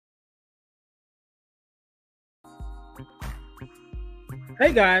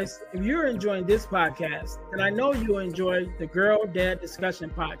Hey guys, if you're enjoying this podcast, then I know you'll enjoy the Girl Dad Discussion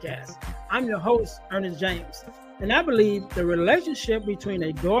podcast. I'm your host, Ernest James, and I believe the relationship between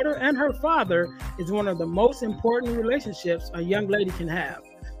a daughter and her father is one of the most important relationships a young lady can have.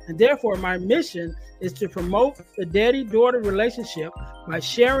 And therefore, my mission is to promote the daddy-daughter relationship by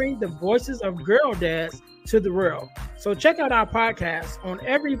sharing the voices of girl dads to the world. So check out our podcast on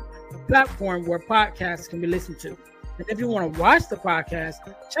every platform where podcasts can be listened to. And if you want to watch the podcast,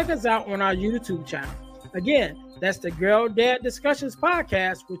 check us out on our YouTube channel. Again, that's the Girl Dad Discussions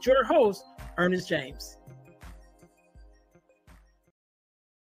podcast with your host, Ernest James.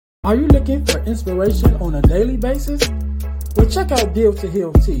 Are you looking for inspiration on a daily basis? Well, check out Deal to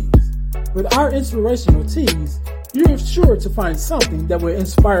Heal Tees. With our inspirational tees, you're sure to find something that will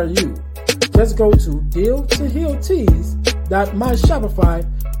inspire you. Just go to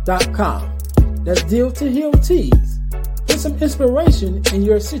dealtohealtees.myshopify.com. That's Deal to Heal Tees. Put some inspiration in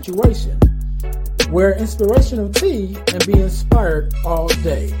your situation. Wear inspirational tea and be inspired all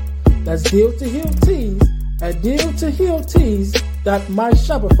day. That's Deal to Heal Tees at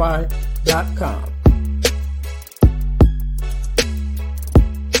dealtohealtees.myshopify.com.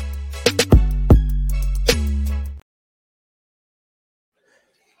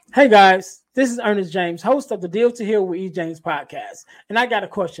 Hey guys, this is Ernest James, host of the Deal to Heal with E. James podcast, and I got a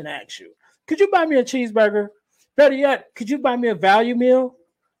question to ask you. Could you buy me a cheeseburger? Better yet, could you buy me a value meal?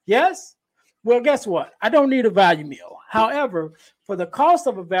 Yes? Well, guess what? I don't need a value meal. However, for the cost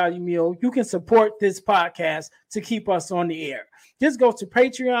of a value meal, you can support this podcast to keep us on the air. Just go to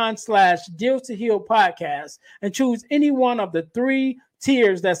Patreon/Deal to Heal podcast and choose any one of the 3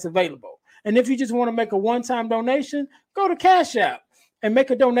 tiers that's available. And if you just want to make a one-time donation, go to Cash App and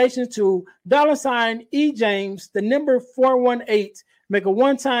make a donation to $EJames, the number 418. Make a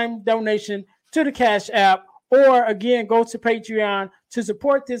one-time donation to the Cash App, or again, go to Patreon to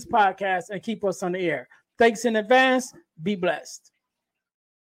support this podcast and keep us on the air. Thanks in advance. Be blessed.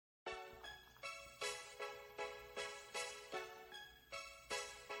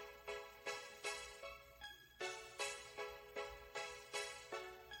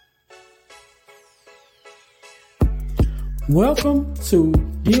 Welcome to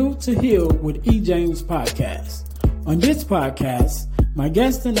Deal to Heal with E. James podcast. On this podcast, my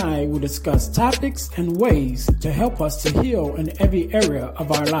guest and I will discuss topics and ways to help us to heal in every area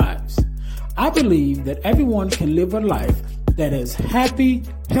of our lives. I believe that everyone can live a life that is happy,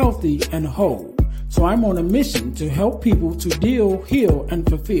 healthy, and whole. So I'm on a mission to help people to deal, heal, and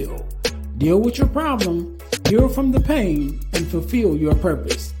fulfill. Deal with your problem, heal from the pain, and fulfill your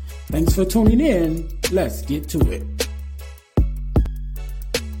purpose. Thanks for tuning in. Let's get to it.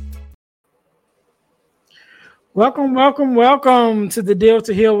 Welcome to the Deal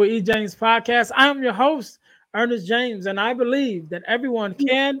to Heal with E. James podcast. I'm your host, Ernest James, and I believe that everyone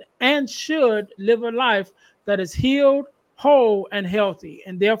can and should live a life that is healed, whole, and healthy.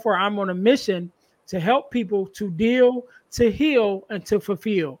 And therefore, I'm on a mission to help people to deal, to heal, and to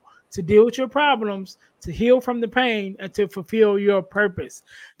fulfill. To deal with your problems, to heal from the pain, and to fulfill your purpose.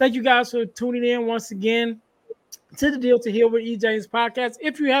 Thank you guys for tuning in once again to the Deal to Heal with E. James podcast.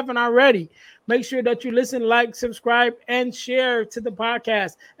 If you haven't already, make sure that you listen, like, subscribe, and share to the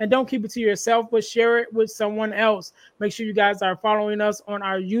podcast. And don't keep it to yourself, but share it with someone else. Make sure you guys are following us on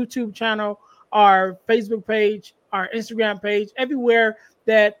our YouTube channel, our Facebook page, our Instagram page, everywhere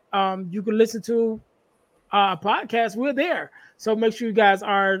that you can listen to a podcast. We're there. So make sure you guys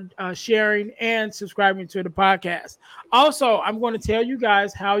are sharing and subscribing to the podcast. Also, I'm going to tell you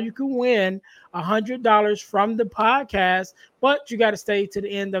guys how you can win $100 from the podcast, but you got to stay to the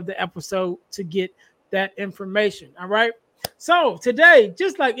end of the episode to get that information. All right. So today,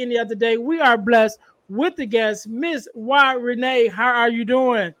 just like any other day, we are blessed with the guest, Miss Rena. How are you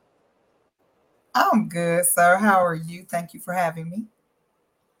doing? I'm good, sir. How are you? Thank you for having me.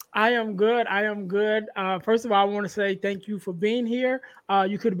 I am good. First of all, I want to say thank you for being here.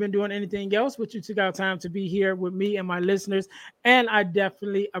 You could have been doing anything else, but you took out time to be here with me and my listeners, and I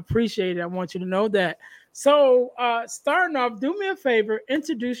definitely appreciate it. I want you to know that. So starting off, do me a favor,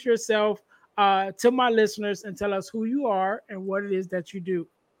 introduce yourself to my listeners and tell us who you are and what it is that you do.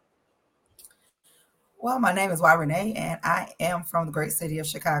 Well, my name is Rena, and I am from the great city of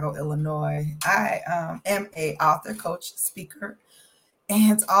Chicago, Illinois. I am an author, coach, speaker.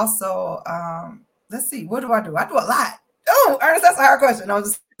 And also, let's see, what do? I do a lot. Oh, Ernest, that's a hard question. No,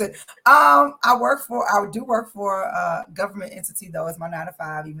 just I do work for a government entity, though. It's my 9 to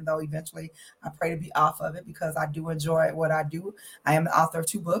 5, even though eventually I pray to be off of it because I do enjoy what I do. I am the author of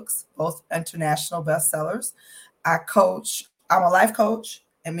 2 books, both international bestsellers. I coach. I'm a life coach.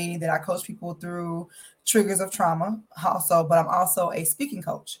 and meaning that I coach people through triggers of trauma also, but I'm also a speaking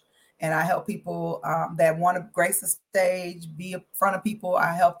coach. And I help people that want to grace the stage, be in front of people.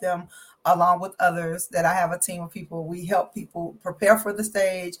 I help them along with others that I have a team of people. We help people prepare for the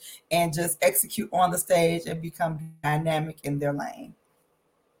stage and just execute on the stage and become dynamic in their lane.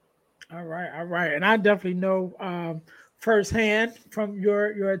 All right, all right, and I definitely know firsthand from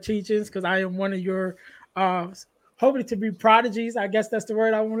your teachings because I am one of your uh, hoping to be prodigies. I guess that's the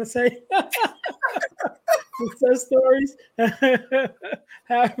word I want to say. Success stories,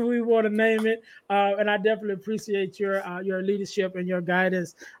 however we want to name it. And I definitely appreciate your leadership and your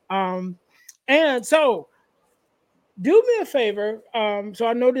guidance. And so, do me a favor. So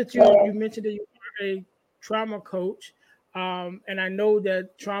I know that you mentioned that you are a trauma coach, and I know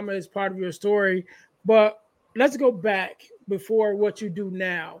that trauma is part of your story. But let's go back before what you do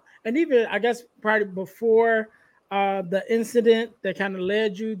now, and even I guess probably before the incident that kind of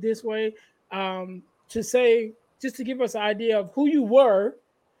led you this way. To say just to give us an idea of who you were,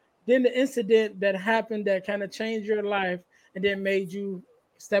 then the incident that happened that kind of changed your life, and then made you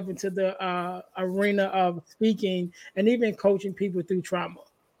step into the arena of speaking and even coaching people through trauma.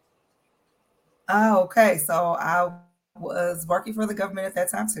 Oh, okay. So I was working for the government at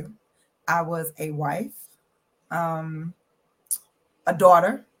that time too. I was a wife, um, a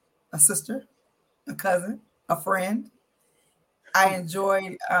daughter, a sister, a cousin, a friend. I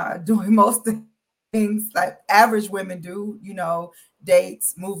enjoyed doing most things like average women do,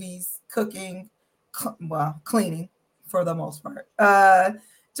 dates, movies, cooking, cleaning for the most part.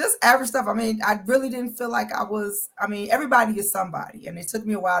 Just average stuff. I mean, I really didn't feel like I mean, everybody is somebody. And it took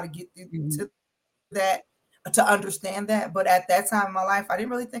me a while to get Mhm. to that, to understand that. But at that time in my life, I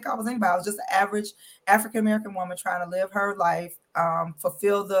didn't really think I was anybody. I was just an average African American woman trying to live her life,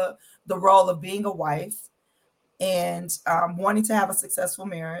 fulfill the role of being a wife and wanting to have a successful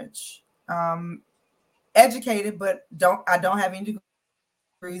marriage. Educated, but I don't have any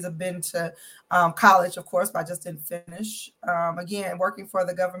degrees. I've been to college, of course, but I just didn't finish. Again, working for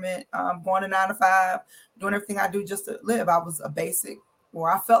the government, going to 9 to 5, doing everything I do just to live. I was a basic,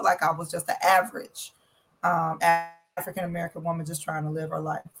 or I felt like I was just an average African American woman just trying to live her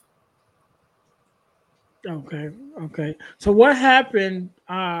life. Okay, okay. So what happened?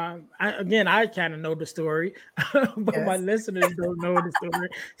 Again, I kind of know the story, but my Yes. listeners don't know the story.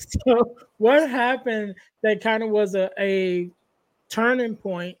 So what happened that kind of was a turning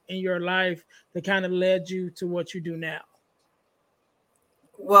point in your life that kind of led you to what you do now?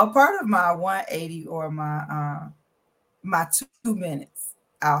 Well, part of my 180 or my 2 minutes,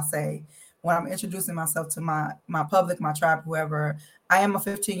 I'll say, when I'm introducing myself to my public, my tribe, whoever. I am a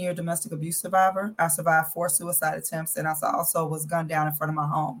 15-year domestic abuse survivor. I survived 4 suicide attempts, and I also was gunned down in front of my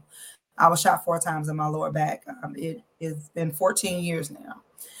home. I was shot 4 times in my lower back. It has been 14 years now.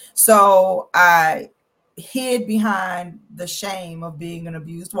 So I hid behind the shame of being an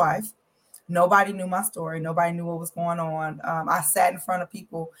abused wife. Nobody knew my story. Nobody knew what was going on. I sat in front of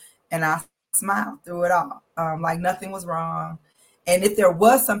people and I smiled through it all, like nothing was wrong. And if there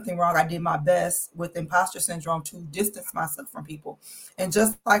was something wrong, I did my best with imposter syndrome to distance myself from people. And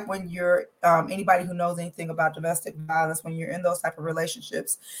just like when you're anybody who knows anything about domestic violence, when you're in those type of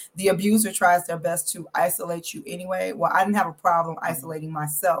relationships, the abuser tries their best to isolate you anyway. Well, I didn't have a problem isolating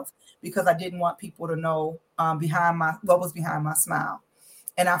myself because I didn't want people to know behind my what was behind my smile.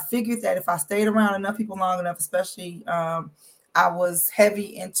 And I figured that if I stayed around enough people long enough, especially I was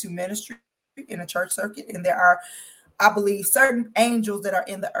heavy into ministry in the church circuit, and there are, I believe, certain angels that are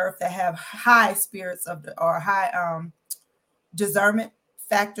in the earth that have high spirits or high discernment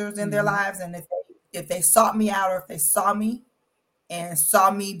factors in their Mhm. lives, and if they sought me out or if they saw me and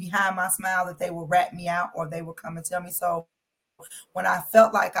saw me behind my smile, that they would rat me out or they would come and tell me. So when I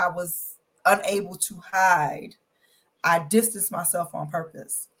felt like I was unable to hide, I distanced myself on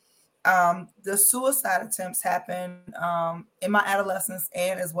purpose. The suicide attempts happened in my adolescence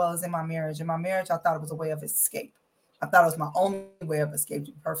and as well as in my marriage. In my marriage, I thought it was a way of escape. I thought it was my only way of escape,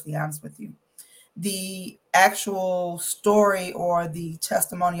 to be perfectly honest with you. The actual story or the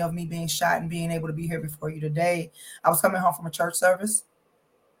testimony of me being shot and being able to be here before you today, I was coming home from a church service,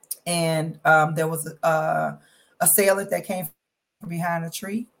 and there was a assailant that came from behind a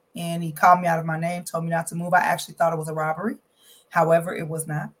tree, and he called me out of my name, told me not to move. I actually thought it was a robbery. However, it was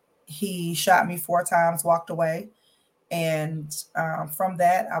not. He shot me 4 times, walked away, and from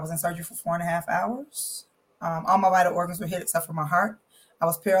that, I was in surgery for 4.5 hours. All my vital organs were hit except for my heart. I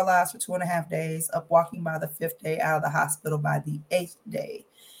was paralyzed for 2.5 days, up walking by the fifth day, out of the hospital by the eighth day.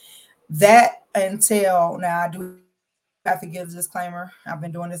 That until now, I do have to give a disclaimer. I've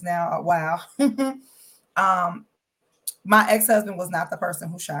been doing this now a while. um, My ex-husband was not the person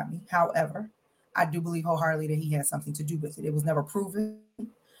who shot me. However, I do believe wholeheartedly that he had something to do with it. It was never proven.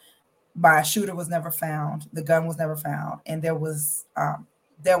 My shooter was never found. The gun was never found, and there was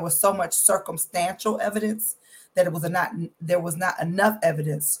so much circumstantial evidence that it was not there was not enough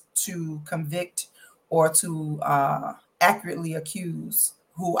evidence to convict or to accurately accuse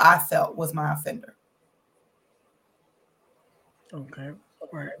who I felt was my offender. Okay.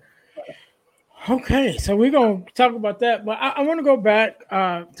 Right. Okay, so we're gonna talk about that, but I want to go back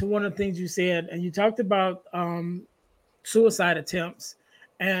to one of the things you said, and you talked about suicide attempts.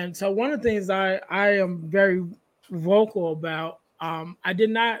 And so one of the things I am very vocal about, I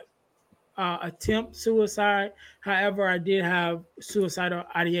did not attempt suicide. However, I did have suicidal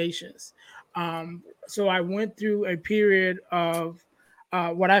ideations. So I went through a period of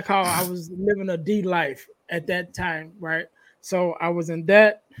what I call, I was living a D life at that time, right? So I was in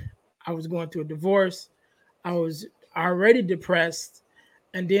debt. I was going through a divorce. I was already depressed.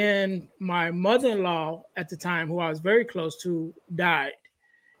 And then my mother in law at the time, who I was very close to, died.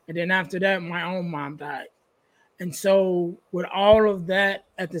 And then after that, my own mom died. And so, with all of that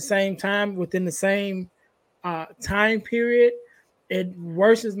at the same time, within the same time period, it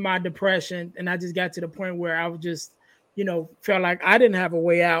worsens my depression. And I just got to the point where I was just, felt like I didn't have a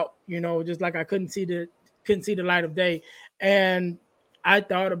way out, just like I couldn't see the light of day. And I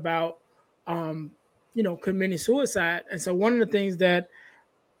thought about, um, committing suicide. And so, one of the things that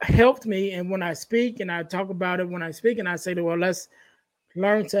helped me, and when I speak and I talk about it when I speak, and I say, well, let's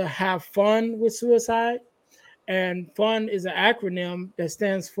learn to have fun with suicide. And fun is an acronym that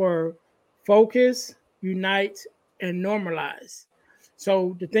stands for focus, unite, and normalize.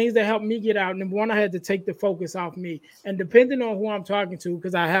 So the things that helped me get out, number one, I had to take the focus off me. And depending on who I'm talking to,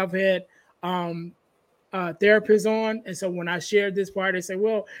 because I have had um, therapists on. And so when I shared this part, they say,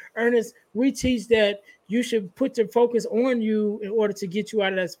 well, Ernest, we teach that you should put your focus on you in order to get you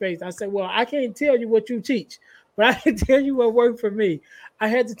out of that space. I said, well, I can't tell you what you teach, but I can tell you what worked for me. I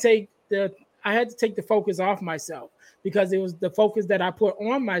had to take the I had to take the focus off myself, because it was the focus that I put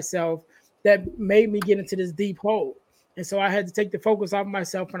on myself that made me get into this deep hole. And so I had to take the focus off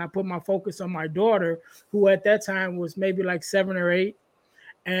myself, and I put my focus on my daughter, who at that time was maybe like 7 or 8,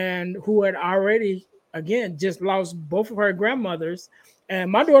 and who had already, again, just lost both of her grandmothers.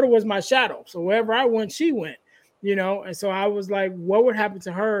 And my daughter was my shadow, so wherever I went, she went, And so I was like, what would happen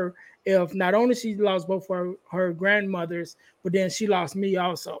to her if not only she lost both her grandmothers, but then she lost me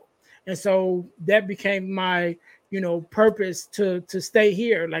also? And so that became my purpose to stay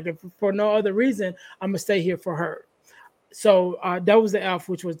here. Like, if for no other reason, I'm gonna stay here for her. So that was the F,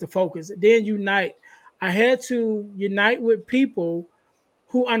 which was the focus. Then unite. I had to unite with people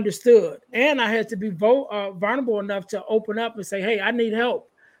who understood, and I had to be vulnerable enough to open up and say, hey, I need help,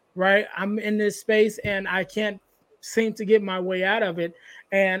 right? I'm in this space and I can't seem to get my way out of it.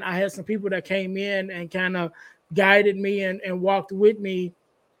 And I had some people that came in and kind of guided me and walked with me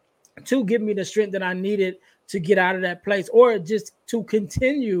to give me the strength that I needed to get out of that place, or just to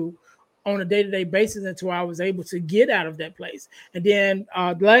continue on a day-to-day basis until I was able to get out of that place. And then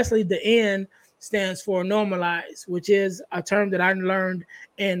lastly, the N stands for normalize, which is a term that I learned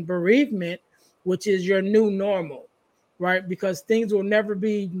in bereavement, which is your new normal, right? Because things will never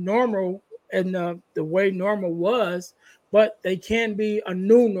be normal in the way normal was, but they can be a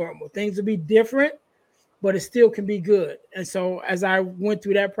new normal. Things will be different, but it still can be good. And so as I went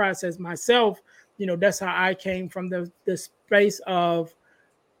through that process myself, that's how I came from the space of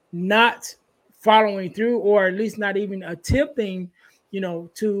not following through, or at least not even attempting,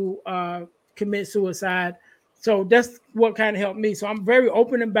 to commit suicide. So that's what kind of helped me. So I'm very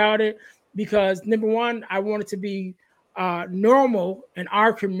open about it, because number one, I want it to be normal in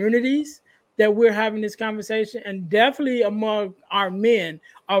our communities that we're having this conversation, and definitely among our men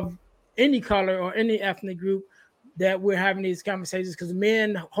of any color or any ethnic group, that we're having these conversations, because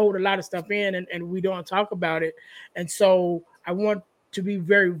men hold a lot of stuff in, and we don't talk about it. And so I want to be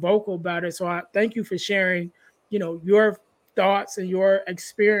very vocal about it. So I thank you for sharing, your thoughts and your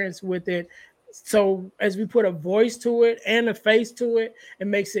experience with it. So as we put a voice to it and a face to it, it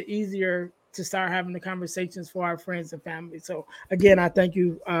makes it easier to start having the conversations for our friends and family. So again, I thank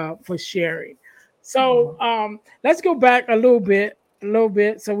you for sharing. So let's go back a little bit.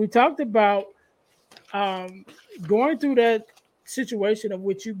 So we talked about um, going through that situation of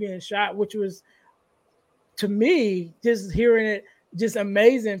which you being shot, which was, to me, just hearing it, just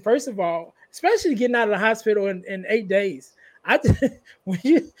amazing. First of all, especially getting out of the hospital in 8 days. I when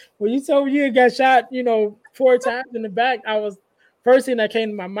you told me you got shot, 4 times in the back, I was, first thing that came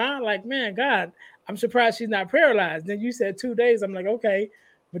to my mind, like, man, God, I'm surprised she's not paralyzed. Then you said 2 days. I'm like, okay.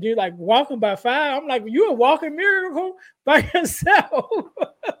 But you're like walking by 5. I'm like, you a walking miracle by yourself.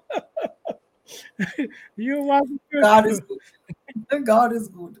 You a walking God is miracle. good. God is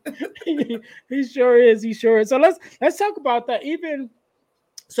good. He sure is. He sure is. So let's talk about that. Even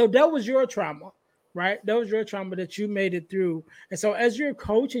so, that was your trauma, right? That was your trauma that you made it through. And so, as you're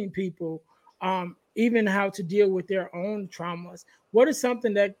coaching people, even how to deal with their own traumas, what is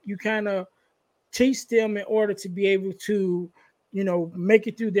something that you kind of teach them in order to be able to, make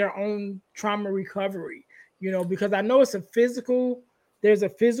it through their own trauma recovery? Because I know there's a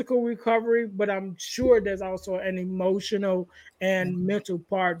physical recovery, but I'm sure there's also an emotional and mental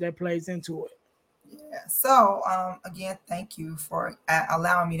part that plays into it. Yeah. So, again, thank you for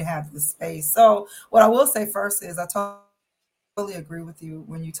allowing me to have this space. So, what I will say first is I totally agree with you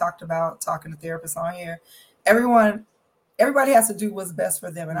when you talked about talking to therapists on here. Everyone, everybody has to do what's best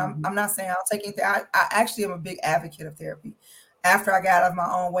for them, and I'm not saying I'll take anything. I actually am a big advocate of therapy. After I got out of my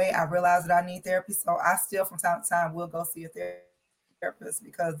own way, I realized that I need therapy, so I still from time to time will go see a therapist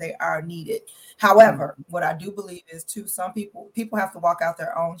because they are needed. However, what I do believe is too, some people have to walk out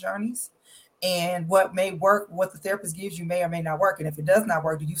their own journeys. And what may work, what the therapist gives you may or may not work. And if it does not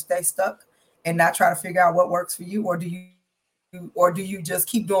work, do you stay stuck and not try to figure out what works for you, or do you just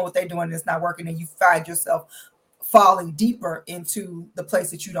keep doing what they're doing and it's not working, and you find yourself falling deeper into the place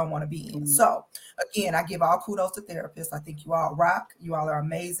that you don't want to be in? So again, I give all kudos to therapists. I think you all rock. You all are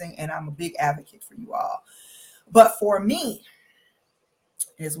amazing, and I'm a big advocate for you all. But for me,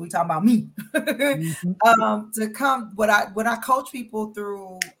 as we talk about me, Mhm. to come, when I coach people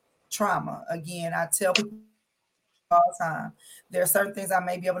through trauma, again, I tell people all the time, there are certain things I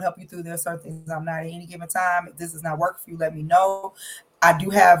may be able to help you through. There are certain things I'm not. At any given time, if this is not working for you, let me know. I do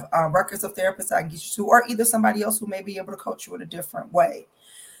have records of therapists I can get you to, or either somebody else who may be able to coach you in a different way.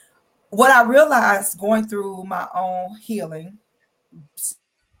 What I realized going through my own healing,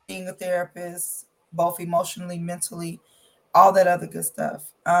 seeing a therapist, both emotionally, mentally, all that other good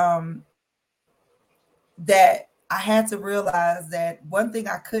stuff, that I had to realize that one thing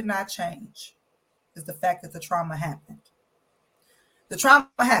I could not change is the fact that the trauma happened. The trauma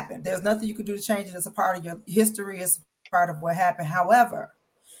happened. There's nothing you can do to change it. It's a part of your history. It's part of what happened. However,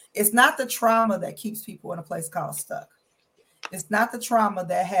 it's not the trauma that keeps people in a place called stuck. It's not the trauma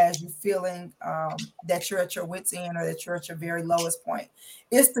that has you feeling that you're at your wit's end or that you're at your very lowest point.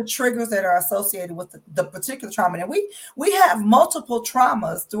 It's the triggers that are associated with the particular trauma. And we have multiple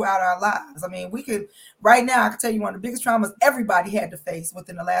traumas throughout our lives. I mean, we could right now. I can tell you one of the biggest traumas everybody had to face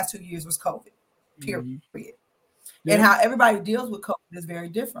within the last 2 years was COVID. Period. Mhm. And how Yep. everybody deals with COVID is very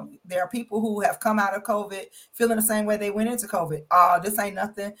differently. There are people who have come out of COVID feeling the same way they went into COVID. Oh, this ain't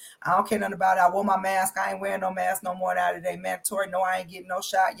nothing. I don't care nothing about it. I wore my mask. I ain't wearing no mask no more now today. Mandatory. No, I ain't getting no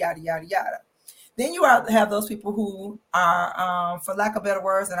shot. Yada yada yada. Then have those people who are, for lack of better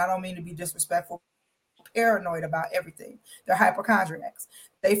words, and I don't mean to be disrespectful, paranoid about everything. They're hypochondriacs.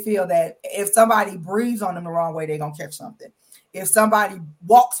 They feel that if somebody breathes on them the wrong way, they're gonna catch something. If somebody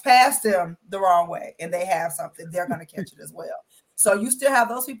walks past them the wrong way and they have something, they're gonna catch it as well. So you still have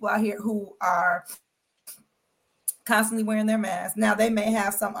those people out here who are constantly wearing their masks. Now they may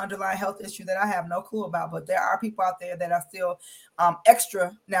have some underlying health issue that I have no clue about, but there are people out there that are still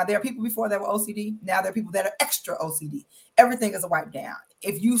extra. Now there are people before that were OCD. Now there are people that are extra OCD. Everything is a wipe down.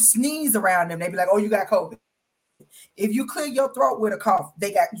 If you sneeze around them, they be like, "Oh, you got COVID." If you clear your throat with a cough,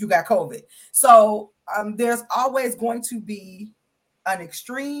 you got COVID. So there's always going to be an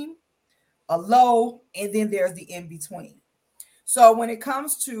extreme, a low, and then there's the in between. So when it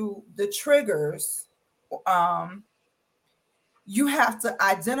comes to the triggers, um, you have to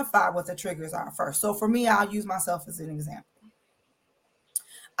identify what the triggers are first. So for me, I'll use myself as an example.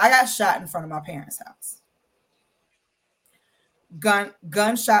 I got shot in front of my parents' house.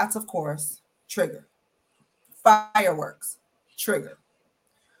 Gunshots, of course, trigger. Fireworks, trigger.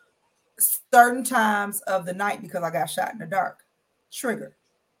 Certain times of the night because I got shot in the dark, trigger.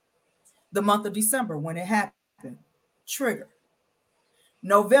 The month of December when it happened, trigger.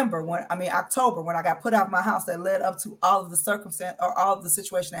 November October when I got put out of my house that led up to all of the circumstance or all of the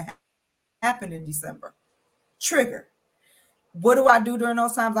situation that happened in December, trigger. What do I do during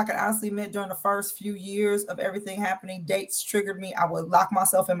those times? I can honestly admit during the first few years of everything happening, dates triggered me. I would lock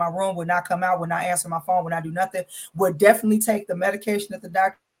myself in my room, would not come out, would not answer my phone, would not do nothing, would definitely take the medication that the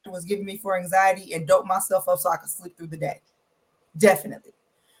doctor was giving me for anxiety and dope myself up so I could sleep through the day. Definitely.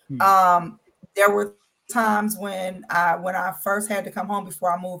 Mhm. There were times when I first had to come home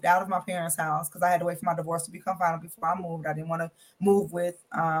before I moved out of my parents' house because I had to wait for my divorce to become final before I moved. I didn't want to move with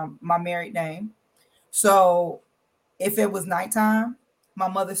my married name. So if it was nighttime, my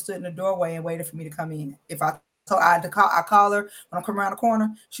mother stood in the doorway and waited for me to come in. If I told her So I call her when I come around the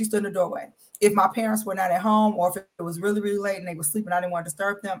corner. She stood in the doorway. If my parents were not at home, or if it was really, really late and they were sleeping, I didn't want to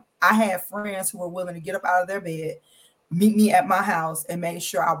disturb them. I had friends who were willing to get up out of their bed, meet me at my house, and made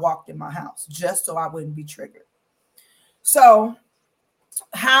sure I walked in my house just so I wouldn't be triggered. So,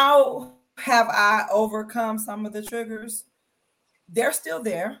 how have I overcome some of the triggers? They're still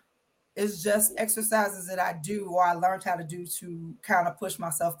there. It's just exercises that I do or I learned how to do to kind of push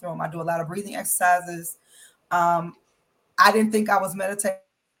myself through them. I do a lot of breathing exercises. Um, I didn't think I was meditating,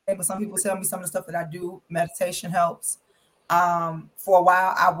 but some people tell me some of the stuff that I do, meditation helps. For a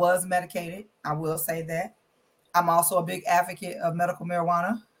while, I was medicated. I will say that. I'm also a big advocate of medical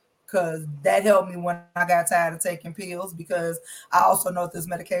marijuana because that helped me when I got tired of taking pills. Because I also know this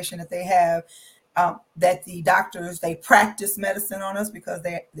medication that they have, that the doctors they practice medicine on us because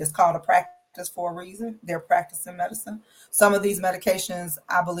it's called a practice for a reason. They're practicing medicine. Some of these medications,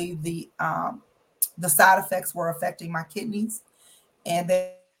 I believe the side effects were affecting my kidneys and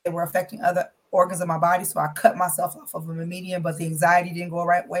they were affecting other organs of my body. So I cut myself off of them immediately, but the anxiety didn't go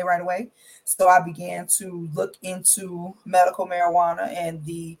right away. So I began to look into medical marijuana and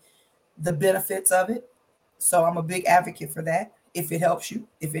the benefits of it. So I'm a big advocate for that. If it helps you,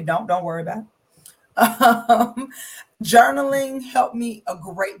 if it don't worry about it. Journaling helped me a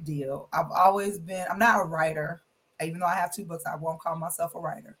great deal. I've always been. I'm not a writer, even though I have two books. I won't call myself a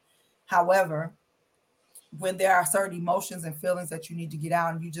writer. However, when there are certain emotions and feelings that you need to get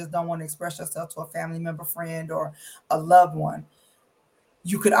out and you just don't want to express yourself to a family member, friend, or a loved one,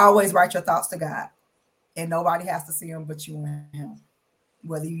 you could always write your thoughts to God, and nobody has to see them but you and Him.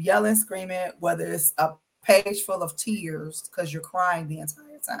 Whether you yelling, screaming, whether it's a page full of tears because you're crying the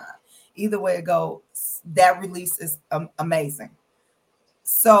entire time, either way it goes, that release is amazing.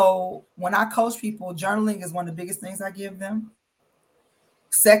 So when I coach people, journaling is one of the biggest things I give them.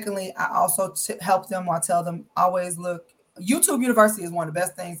 Secondly, I also help them or I tell them always look. YouTube University is one of the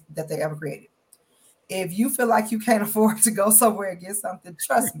best things that they ever created. If you feel like you can't afford to go somewhere and get something,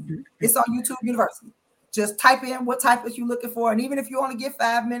 trust me, it's on YouTube University. Just type in what type that you're looking for, and even if you only get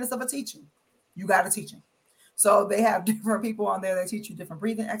 5 minutes of a teaching, you got a teaching. So they have different people on there that teach you different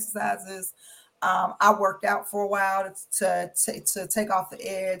breathing exercises. I worked out for a while to take off the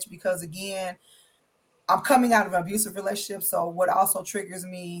edge because again, I'm coming out of an abusive relationship. So what also triggers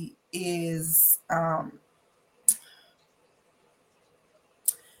me is red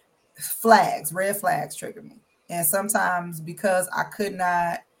flags trigger me. And sometimes because I could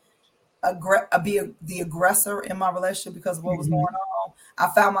not the aggressor in my relationship because of what was going on, I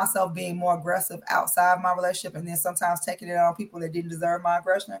found myself being more aggressive outside my relationship and then sometimes taking it on people that didn't deserve my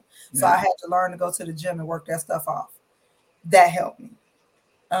aggression. So I had to learn to go to the gym and work that stuff off. That helped me.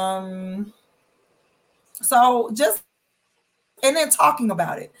 So just and then talking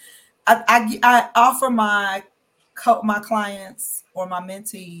about it. I offer my clients or my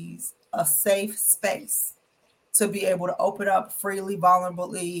mentees a safe space to be able to open up freely,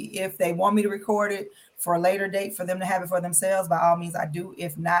 vulnerably. If they want me to record it for a later date for them to have it for themselves, by all means I do.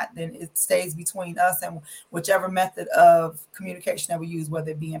 If not, then it stays between us and whichever method of communication that we use,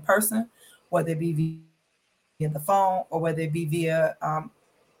 whether it be in person, whether it be via the phone, or whether it be via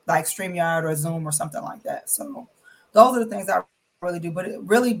like StreamYard or Zoom or something like that. So those are the things I really do. But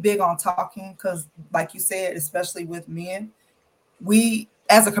really big on talking because, like you said, especially with men, we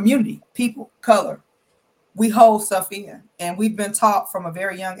as a community, people, color, we hold stuff in. And we've been taught from a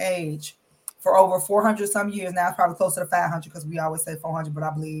very young age for over 400 some years now. It's probably closer to 500 because we always say 400, but I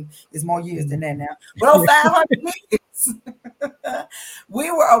believe it's more years than that now. But over 500 years,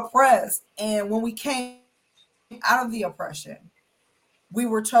 we were oppressed. And when we came out of the oppression, we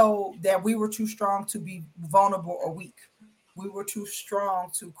were told that we were too strong to be vulnerable or weak. We were too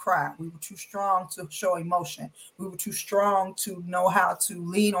strong to cry. We were too strong to show emotion. We were too strong to know how to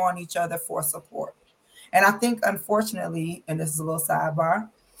lean on each other for support. And I think, unfortunately, and this is a little sidebar,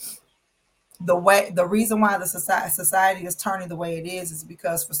 the reason why the society is turning the way it is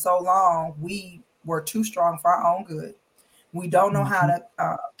because for so long we were too strong for our own good. We don't know how to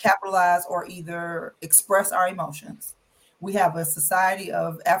capitalize or either express our emotions. We have a society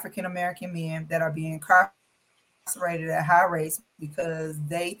of African American men that are being incarcerated at high rates because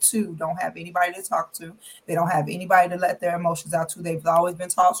they too don't have anybody to talk to. They don't have anybody to let their emotions out to. They've always been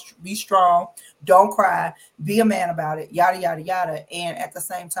taught be strong, don't cry, be a man about it, yada yada yada. And at the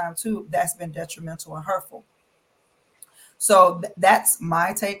same time too, that's been detrimental and hurtful. So that's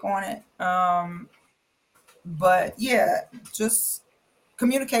my take on it. But yeah, just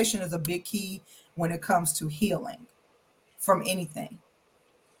communication is a big key when it comes to healing from anything.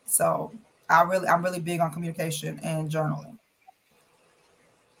 So I'm really big on communication and journaling.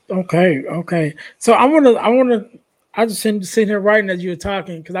 Okay, okay. So I just sitting here writing as you were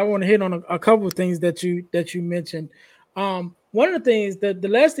talking because I want to hit on a couple of things that you mentioned. One of the things that the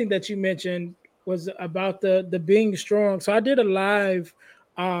last thing that you mentioned was about the being strong. So I did a live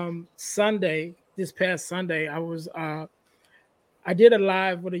Sunday, this past Sunday. I did a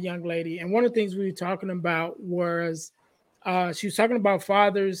live with a young lady, and one of the things we were talking about was she was talking about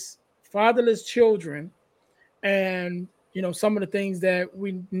fatherless children, and some of the things that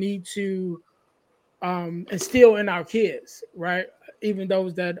we need to instill in our kids, right? Even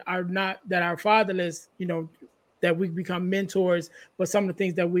those that are not that are fatherless, that we become mentors, but some of the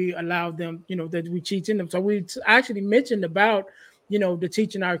things that we allow them, that we teach in them. So we actually mentioned about, the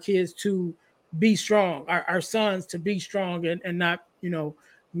teaching our kids to be strong, our sons to be strong and not,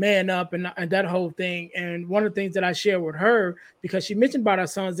 man up and that whole thing. And one of the things that I shared with her, because she mentioned about our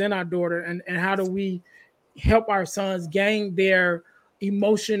sons and our daughter, and how do we help our sons gain their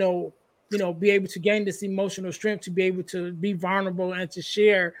emotional, be able to gain this emotional strength to be able to be vulnerable and to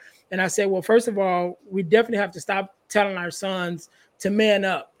share. And I said, well, first of all, we definitely have to stop telling our sons to man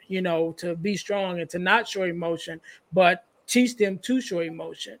up, to be strong and to not show emotion, but teach them to show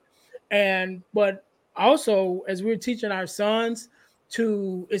emotion. And but also, as we're teaching our sons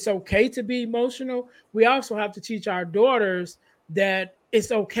to it's okay to be emotional, we also have to teach our daughters that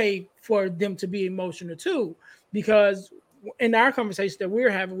it's okay for them to be emotional too. Because in our conversation that we're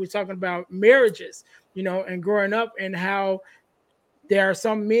having, we're talking about marriages, and growing up, and how there are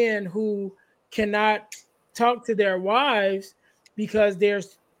some men who cannot talk to their wives because they're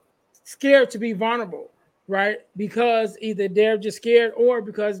scared to be vulnerable, right? Because either they're just scared, or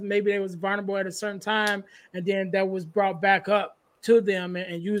because maybe they was vulnerable at a certain time, and then that was brought back up to them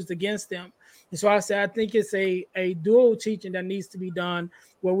and used against them. And so I said, I think it's a dual teaching that needs to be done,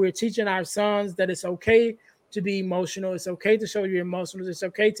 where we're teaching our sons that it's okay to be emotional, it's okay to show your emotions, it's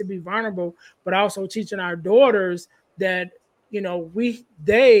okay to be vulnerable, but also teaching our daughters that,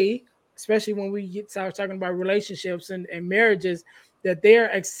 they, especially when we start talking about relationships and marriages, that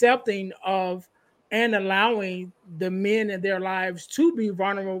they're accepting of and allowing the men in their lives to be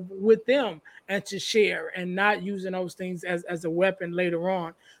vulnerable with them and to share, and not using those things as a weapon later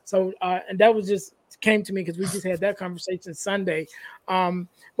on. So and that was just came to me because we just had that conversation Sunday. But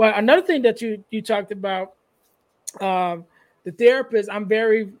another thing that you talked about, um, the therapist, I'm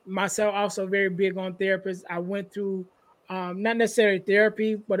very myself also very big on therapists. I went through not necessarily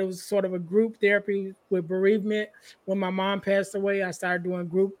therapy, but it was sort of a group therapy with bereavement. When my mom passed away, I started doing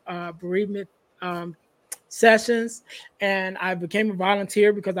group bereavement um, sessions, and I became a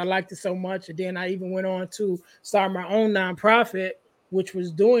volunteer because I liked it so much. And then I even went on to start my own nonprofit, which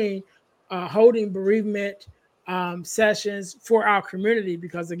was doing holding bereavement sessions for our community.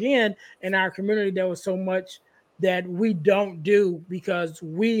 Because again, in our community, there was so much that we don't do because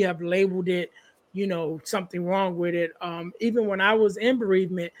we have labeled it, something wrong with it. Even when I was in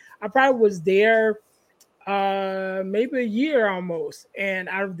bereavement, I probably was there maybe a year almost. And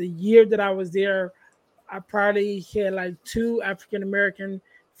out of the year that I was there, I probably had like two African American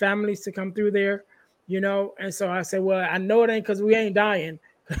families to come through there, And so I said, well, I know it ain't because we ain't dying,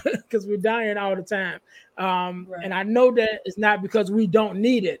 because we're dying all the time. And Right. I know that it's not because we don't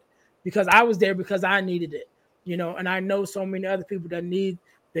need it, because I was there because I needed it, And I know so many other people that need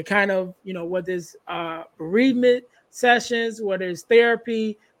the kind of, whether it's bereavement sessions, whether it's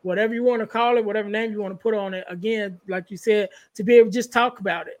therapy, whatever you want to call it, whatever name you want to put on it. Again, like you said, to be able to just talk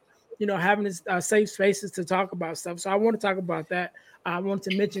about it, having this safe spaces to talk about stuff. So I want to talk about that. I want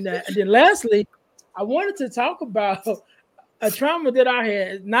to mention that. And then lastly, I wanted to talk about a trauma that I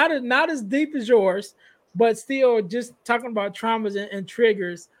had, not as deep as yours, but still just talking about traumas and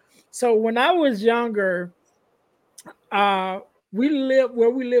triggers. So when I was younger, uh, we lived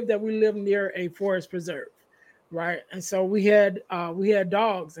that we lived near a forest preserve, right? And so we had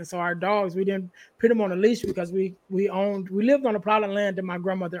dogs, and so our dogs, we didn't put them on a leash because we lived on a plot of land that my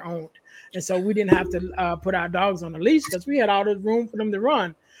grandmother owned, and so we didn't have to put our dogs on a leash because we had all the room for them to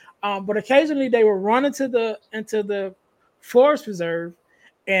run. But occasionally they would run into the forest preserve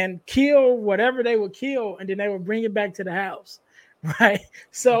and kill whatever they would kill, and then they would bring it back to the house. Right.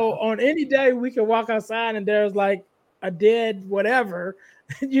 So on any day we could walk outside and there's like a dead whatever,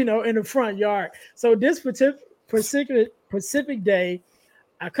 in the front yard. So this Pacific day,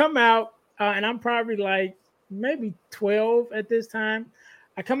 I come out and I'm probably like maybe 12 at this time.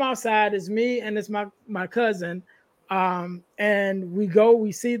 I come outside, it's me and it's my cousin. And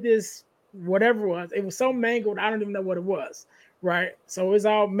we see this whatever it was. It was so mangled, I don't even know what it was. Right. So it's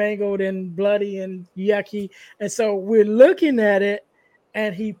all mangled and bloody and yucky. And so we're looking at it,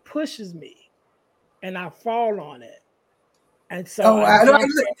 and he pushes me and I fall on it. And so Oh, I I don't,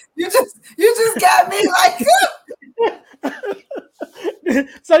 jumped you just got me like,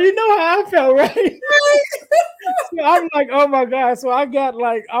 so you know how I felt, right? So I'm like, oh my God. So I got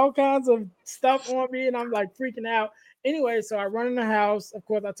like all kinds of stuff on me and I'm like freaking out. Anyway, so I run in the house. Of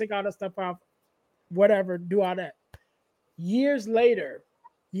course, I take all the stuff off, whatever, do all that. Years later,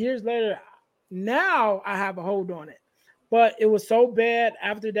 years later, now I have a hold on it. But it was so bad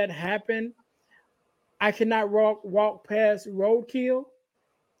after that happened, I cannot walk past roadkill.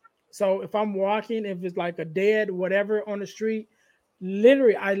 So if I'm walking, if it's like a dead whatever on the street,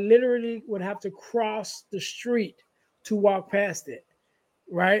 I literally would have to cross the street to walk past it,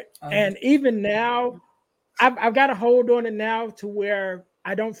 right? And even now, I've got a hold on it now to where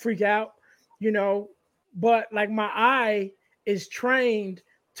I don't freak out, you know. But like my eye is trained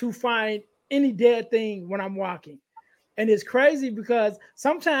to find any dead thing when I'm walking, and it's crazy because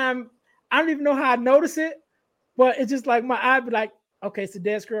sometimes I don't even know how I notice it, but it's just like my eye be like, okay, it's a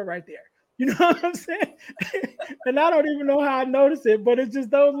dead squirrel right there. You know what I'm saying? And I don't even know how I notice it, but it's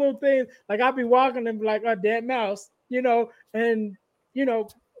just those little things. Like I'll be walking and be like, oh, dead mouse, and you know,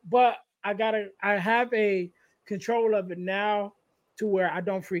 but I have a control of it now to where I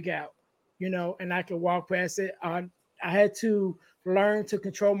don't freak out, and I can walk past it. I had to learn to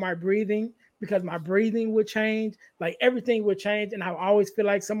control my breathing because my breathing would change, like everything would change, and I always feel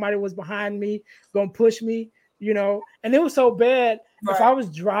like somebody was behind me, gonna push me, and it was so bad. If right. I was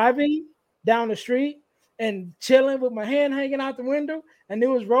driving down the street and chilling with my hand hanging out the window and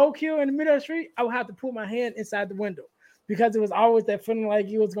there was roadkill in the middle of the street, I would have to put my hand inside the window because it was always that feeling like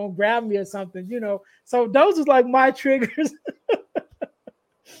he was gonna grab me or something. So those was like my triggers.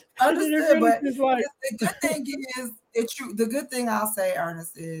 And then it Understood, really but just like the good thing is the good thing I'll say,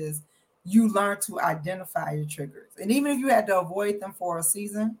 Ernest, is you learn to identify your triggers. And even if you had to avoid them for a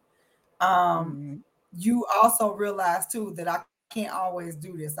season, um, mm, you also realize too that I can't always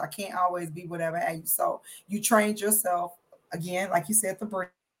do this. I can't always be whatever have you. So you trained yourself again, like you said, the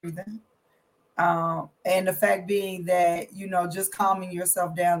breathing. And the fact being that, just calming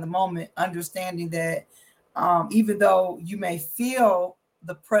yourself down the moment, understanding that even though you may feel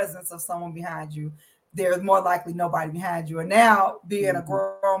the presence of someone behind you, there's more likely nobody behind you. And now, being a mhm.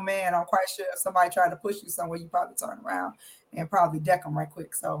 grown man, I'm quite sure if somebody tried to push you somewhere, you probably turn around and probably deck them right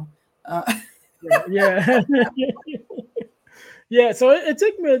quick. So, Yeah. Yeah, so it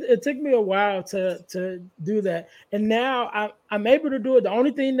took me a while to do that, and now I'm able to do it. The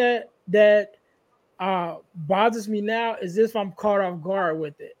only thing that bothers me now is if I'm caught off guard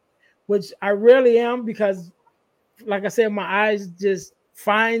with it, which I rarely am because, like I said, my eyes just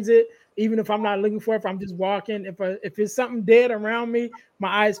finds it. Even if I'm not looking for it, if I'm just walking, if it's something dead around me,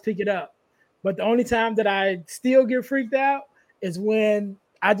 my eyes pick it up. But the only time that I still get freaked out is when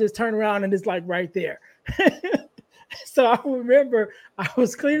I just turn around and it's like right there. So I remember I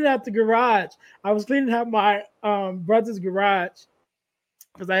was cleaning out the garage. I was cleaning out my brother's garage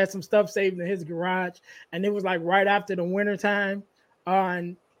because I had some stuff saved in his garage, and it was like right after the winter time.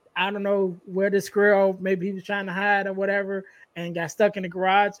 And I don't know where the squirrel, maybe he was trying to hide or whatever, and got stuck in the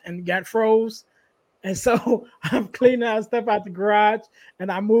garage and got froze. And so I'm cleaning out stuff out the garage, and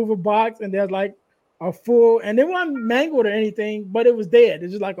I move a box, and there's like a full, and it wasn't mangled or anything, but it was dead.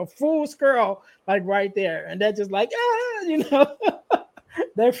 It's just like a full squirrel, like right there, and that just like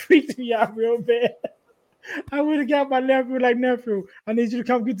that freaked me out real bad. I would have got my nephew like, nephew, I need you to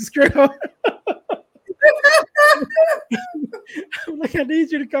come get the squirrel. I'm like, I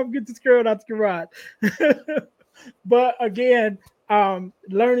need you to come get the squirrel out the garage. But again,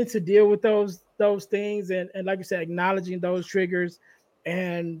 learning to deal with those things, and like you said, acknowledging those triggers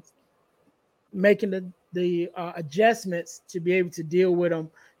and making the adjustments to be able to deal with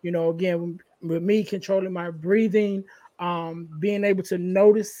them. Again, with me controlling my breathing, being able to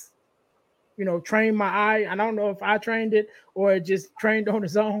notice, train my eye. I don't know if I trained it or it just trained on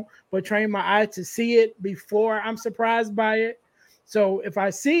its own, but train my eye to see it before I'm surprised by it. So if I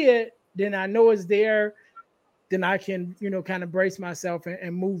see it, then I know it's there. Then I can, kind of brace myself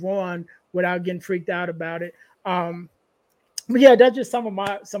and move on without getting freaked out about it. But yeah, that's just some of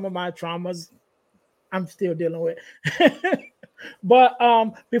my traumas I'm still dealing with. But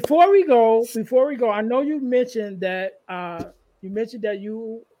before we go, I know you mentioned that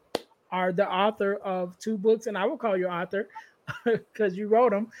you are the author of two books, and I will call you author because you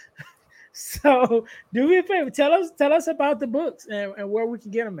wrote them. So do me a favor, tell us about the books and where we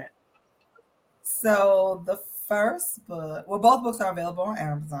can get them at. so the first book, well, both books are available on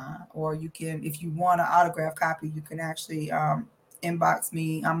Amazon, or you can, if you want an autograph copy, you can actually inbox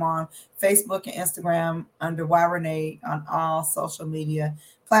me. I'm on Facebook and Instagram under Renee on all social media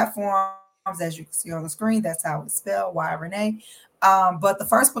platforms. as you can see on the screen. That's how it's spelled, Y Renee. But the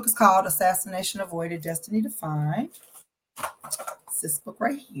first book is called Assassination Avoided, Destiny Defined. It's this book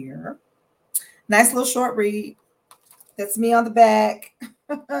right here. Nice little short read. That's me on the back.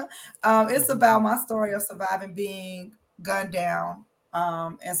 It's about my story of surviving being gunned down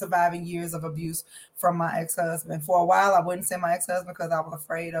and surviving years of abuse from my ex-husband. For a while, I wouldn't say my ex-husband because I was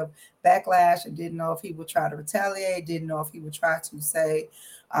afraid of backlash and didn't know if he would try to retaliate, didn't know if he would try to say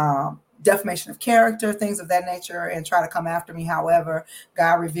defamation of character, things of that nature, and try to come after me. However,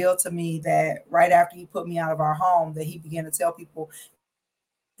 God revealed to me that right after he put me out of our home, that he began to tell people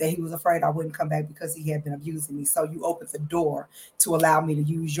that he was afraid I wouldn't come back because he had been abusing me. So you opened the door to allow me to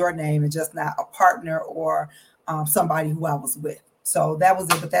use your name and just not a partner or somebody who I was with. So that was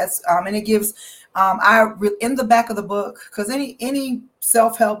it. But that's and it gives in the back of the book, because any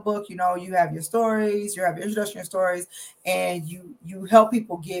self-help book, you know, you have your stories, you have your introduction stories, and you help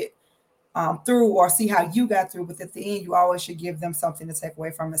people get through or see how you got through. But at the end, you always should give them something to take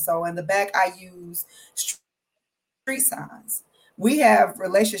away from it. So in the back, I use street signs. We have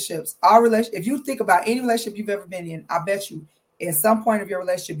relationships. If you think about any relationship you've ever been in, I bet you at some point of your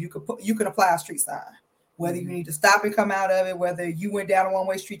relationship you can apply a street sign. Whether you need to stop and come out of it, whether you went down a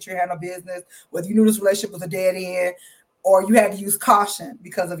one-way street, you had no business, whether you knew this relationship was a dead end, or you had to use caution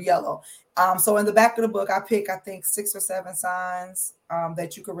because of yellow. So in the back of the book, I think 6 or 7 signs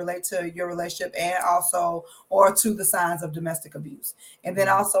that you could relate to your relationship and also, or to the signs of domestic abuse. And then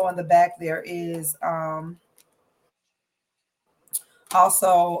also in the back, there is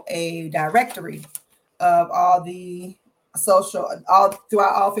also a directory of all the all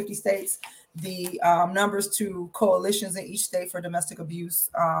throughout all 50 states, the numbers to coalitions in each state for domestic abuse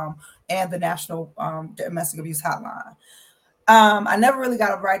and the National Domestic Abuse Hotline. I never really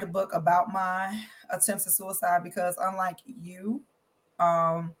got to write a book about my attempts at suicide because, unlike you,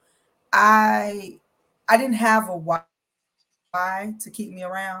 I didn't have a why to keep me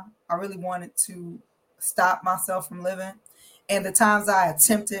around. I really wanted to stop myself from living, and the times I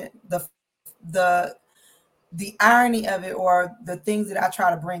attempted the irony of it, or the things that I try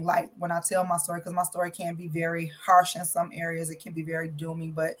to bring light when I tell my story, because my story can be very harsh in some areas. It can be very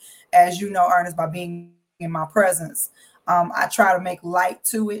dooming. But as you know, Ernest, by being in my presence, I try to make light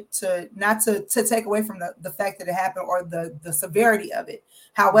to it, to not to take away from the fact that it happened or the severity of it.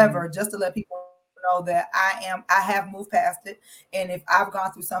 However, just to let people know that I have moved past it. And if I've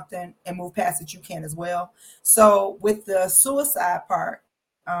gone through something and moved past it, you can as well. So with the suicide part,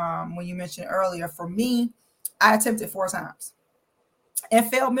 when you mentioned earlier, for me, I attempted 4 times and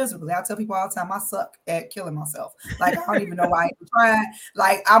failed miserably. I tell people all the time I suck at killing myself. Like I don't even know why I even tried.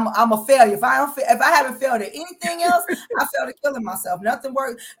 Like I'm a failure. If I haven't failed at anything else, I failed at killing myself. Nothing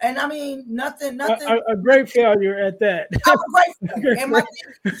worked. And I mean nothing. A great failure at that. I'm a great failure. And my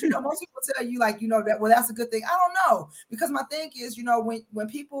thing is, most people tell you like, that, well, that's a good thing. I don't know. Because my thing is, when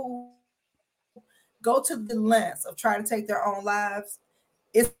people go to the lengths of trying to take their own lives,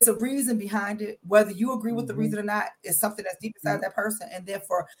 it's a reason behind it. Whether you agree with the reason or not, is something that's deep inside that person. And then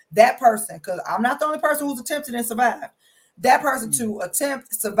for that person, because I'm not the only person who's attempted and survived, that person to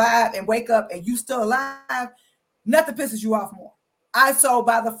attempt, survive, and wake up and you still alive, nothing pisses you off more. So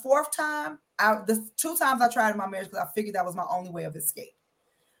by the 4th time, the 2 times I tried in my marriage, because I figured that was my only way of escape.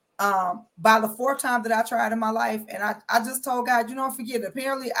 By the 4th time that I tried in my life, and I just told God, forget it.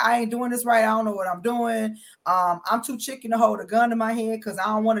 Apparently I ain't doing this right. I don't know what I'm doing. I'm too chicken to hold a gun to my head because I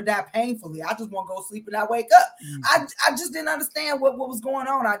don't want to die painfully. I just want to go sleep and I wake up. I just didn't understand what was going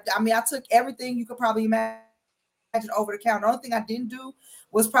on. I mean, I took everything you could probably imagine over the counter. The only thing I didn't do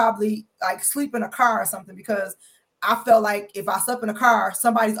was probably like sleep in a car or something, because I felt like if I slept in a car,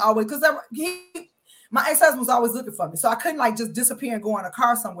 somebody's always, my ex-husband was always looking for me. So I couldn't like just disappear and go in a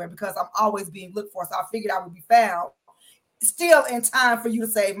car somewhere because I'm always being looked for. So I figured I would be found still in time for you to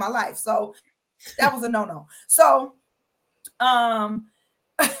save my life. So that was a no-no. So, but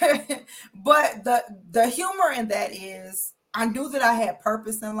the humor in that is I knew that I had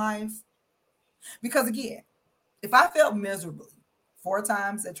purpose in life, because again, if I felt miserably 4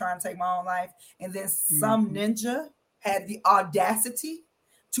 times at trying to take my own life, and then some ninja had the audacity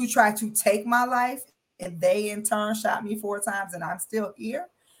to try to take my life, and they in turn shot me 4 times, and I'm still here,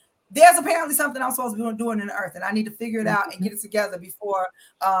 there's apparently something I'm supposed to be doing in the earth, and I need to figure it out and get it together before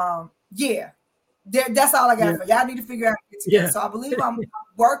that's all I got for y'all. Need to figure out and get together. So I believe I'm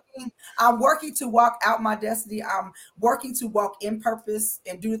working to walk out my destiny. I'm working to walk in purpose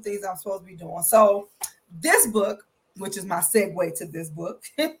and do the things I'm supposed to be doing. So this book which is my segue to this book.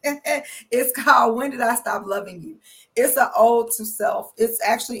 It's called When Did I Stop Loving You? It's an ode to self. It's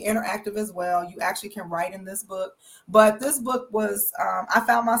actually interactive as well. You actually can write in this book. But this book was, I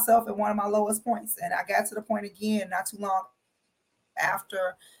found myself at one of my lowest points. And I got to the point again not too long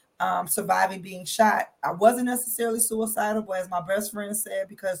after surviving being shot. I wasn't necessarily suicidal, but as my best friend said,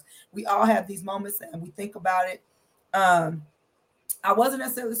 because we all have these moments and we think about it. Um, I wasn't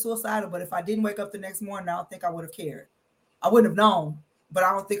necessarily suicidal, but if I didn't wake up the next morning, I don't think I would have cared. I wouldn't have known, but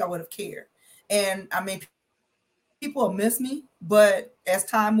I don't think I would have cared. And I mean, people will miss me, but as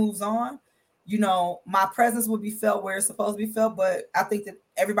time moves on, my presence will be felt where it's supposed to be felt. But I think that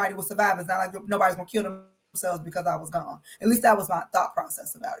everybody will survive. It's not like nobody's gonna kill themselves because I was gone. At least that was my thought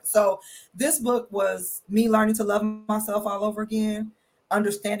process about it. So this book was me learning to love myself all over again,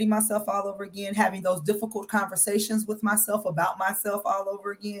 understanding myself all over again, having those difficult conversations with myself about myself all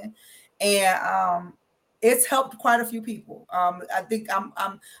over again. And it's helped quite a few people. I think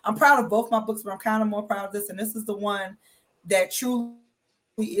I'm proud of both my books, but I'm kind of more proud of this. And this is the one that truly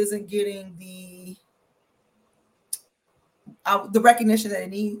isn't getting the recognition that it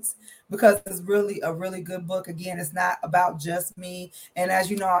needs, because it's really a really good book. Again, it's not about just me. And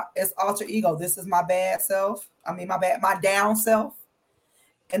as you know, it's alter ego. This is my bad self. I mean, my down self.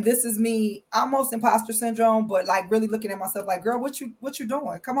 And this is me, almost imposter syndrome, but like really looking at myself like, girl, what you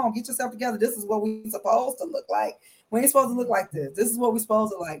doing? Come on, get yourself together. This is what we supposed to look like. We ain't supposed to look like this. This is what we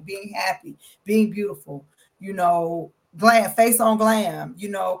supposed to like, being happy, being beautiful, glam, face on glam,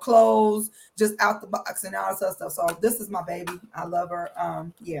 clothes just out the box and all this other stuff. So this is my baby. I love her.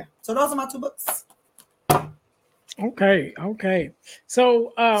 Yeah. So those are my two books. Okay.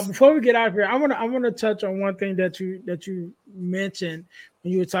 So before we get out of here, I wanna touch on one thing that you mentioned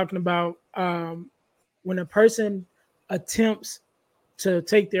when you were talking about when a person attempts to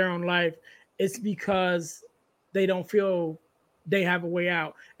take their own life, it's because they don't feel they have a way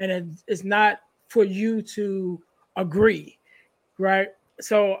out, and it's not for you to agree, right?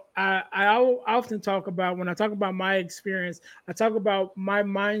 So I often talk about, when I talk about my experience, I talk about my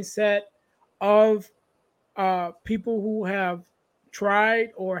mindset of people who have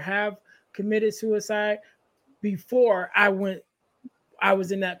tried or have committed suicide before I was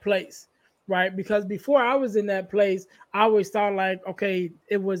in that place, right? Because before I was in that place, I always thought like, okay,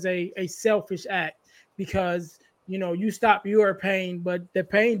 it was a selfish act because you stop your pain, but the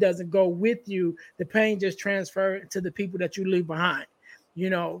pain doesn't go with you. The pain just transfers to the people that you leave behind,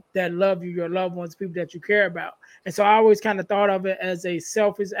 that love you, your loved ones, people that you care about. And so I always kind of thought of it as a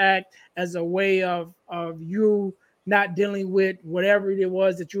selfish act, as a way of you not dealing with whatever it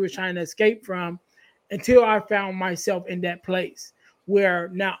was that you were trying to escape from, until I found myself in that place where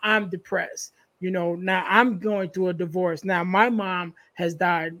now I'm depressed. Now I'm going through a divorce. Now my mom has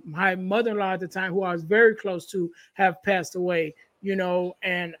died. My mother-in-law at the time, who I was very close to, have passed away.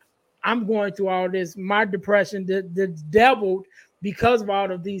 And I'm going through all this. My depression that's doubled because of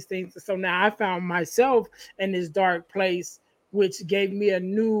all of these things. So now I found myself in this dark place, which gave me a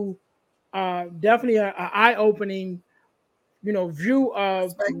new, definitely a eye-opening, view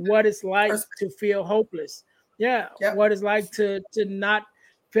of Perspective. what it's like to Perspective. feel hopeless. Yeah, Yep. what it's like to not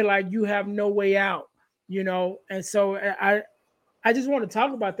feel like you have no way out. And so I just want to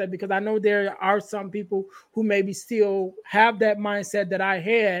talk about that because I know there are some people who maybe still have that mindset that I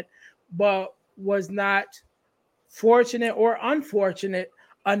had, but was not fortunate or unfortunate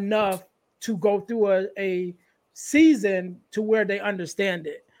enough to go through a season to where they understand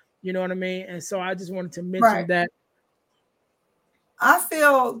it. You know what I mean? And so I just wanted to mention Right. that. I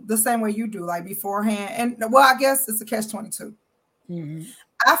feel the same way you do, like beforehand. And well, I guess it's a catch-22. Mhm.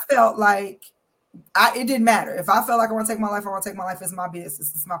 I felt like it didn't matter. If I felt like I want to take my life, I want to take my life. It's my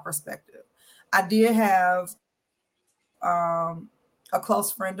business. It's my perspective. I did have a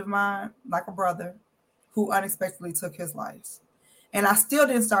close friend of mine, like a brother, who unexpectedly took his life. And I still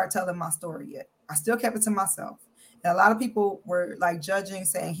didn't start telling my story yet. I still kept it to myself. And a lot of people were like judging,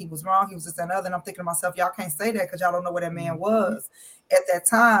 saying he was wrong, he was this and other. And I'm thinking to myself, y'all can't say that because y'all don't know what that man was at that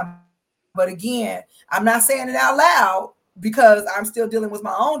time. But again, I'm not saying it out loud because I'm still dealing with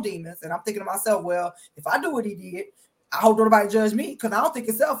my own demons. And I'm thinking to myself, well, if I do what he did, I hope nobody judge me because I don't think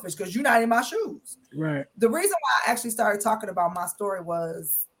it's selfish because you're not in my shoes. Right. The reason why I actually started talking about my story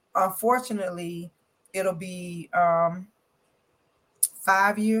was, unfortunately, it'll be 5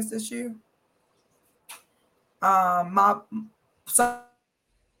 years this year. My someone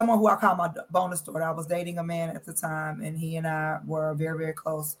who I call my bonus daughter. I was dating a man at the time, and he and I were very, very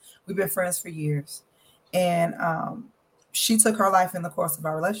close. We've been friends for years, and she took her life in the course of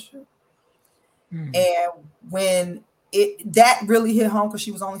our relationship. Mhm. And when that really hit home because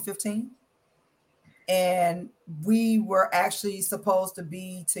she was only 15, and we were actually supposed to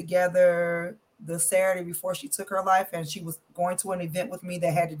be together the Saturday before she took her life, and she was going to an event with me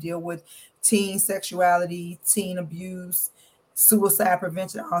that had to deal with teen sexuality, teen abuse, suicide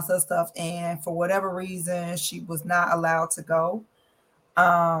prevention, all that stuff. And for whatever reason, she was not allowed to go.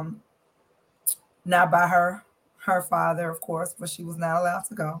 Um, Not by her father, of course, but she was not allowed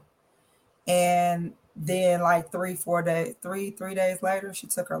to go. And then like 3 days later, she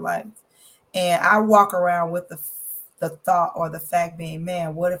took her life. And I walk around with the thought or the fact being,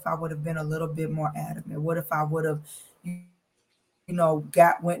 man, what if I would have been a little bit more adamant? What if I would have,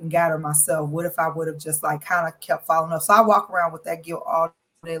 went and got her myself? What if I would have just like kind of kept following up? So I walk around with that guilt all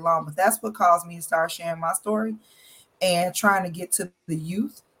day long. But that's what caused me to start sharing my story and trying to get to the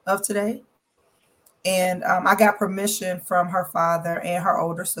youth of today. And I got permission from her father and her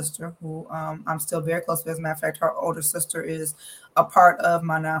older sister, who I'm still very close with. As a matter of fact, her older sister is a part of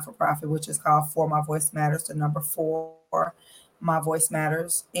my non-for-profit, which is called For My Voice Matters, the number 4, My Voice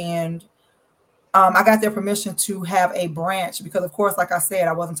Matters. And I got their permission to have a branch because, of course, like I said,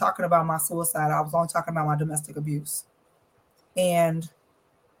 I wasn't talking about my suicide. I was only talking about my domestic abuse. And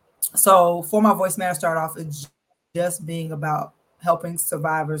so For My Voice Matters started off as just being about helping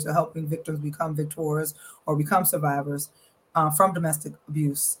survivors or helping victims become victors or become survivors from domestic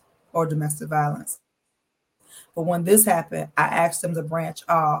abuse or domestic violence. But when this happened, I asked them to branch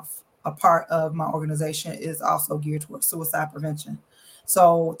off. A part of my organization is also geared towards suicide prevention.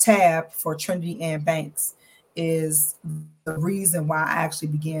 So TAB for Trinity and Banks is the reason why I actually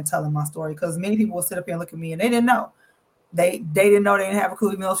began telling my story, because many people will sit up here and look at me and they didn't know. They didn't know, they didn't have a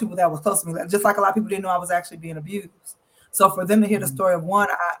clue, even those people that was close to me. Just like a lot of people didn't know I was actually being abused. So for them to hear the story of one,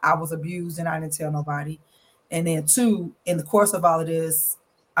 I was abused and I didn't tell nobody. And then two, in the course of all of this,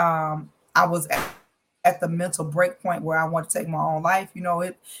 I was at the mental break point where I wanted to take my own life.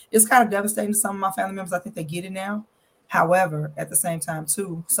 It's kind of devastating to some of my family members. I think they get it now. However, at the same time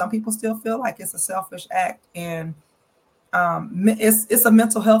too, some people still feel like it's a selfish act, and it's a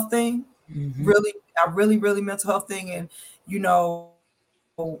mental health thing, Mm-hmm. really, a really mental health thing. And you know,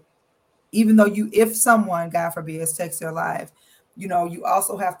 even though if someone, God forbid, takes their life, you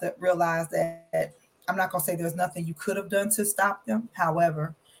also have to realize that I'm not gonna say there's nothing you could have done to stop them.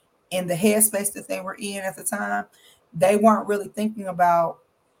 However, in the headspace that they were in at the time, they weren't really thinking about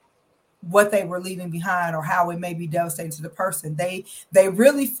what they were leaving behind or how it may be devastating to the person. They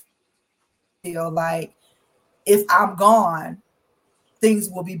really feel like if I'm gone, things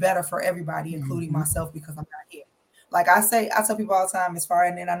will be better for everybody, including myself, because I'm not Mm-hmm. here. Like I tell people all the time, as far,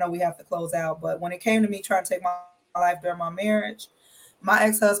 and then I know we have to close out, but when it came to me trying to take my life during my marriage, my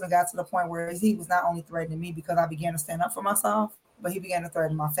ex-husband got to the point where he was not only threatening me because I began to stand up for myself, but he began to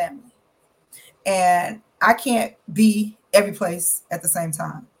threaten my family. And I can't be every place at the same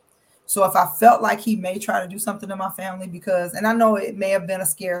time. So if I felt like he may try to do something to my family, because, and I know it may have been a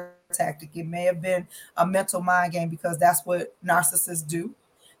scare tactic, it may have been a mental mind game, because that's what narcissists do.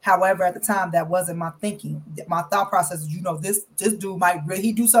 However, at the time, that wasn't my thinking. My thought process is, this dude might really,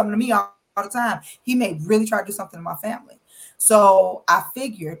 he do something to me all the time. He may really try to do something to my family. So I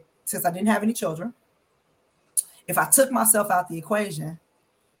figured, since I didn't have any children, if I took myself out the equation,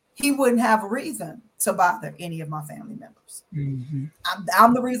 he wouldn't have a reason to bother any of my family members. Mm-hmm.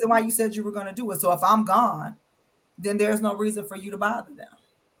 I'm the reason why you said you were going to do it. So if I'm gone, then there's no reason for you to bother them.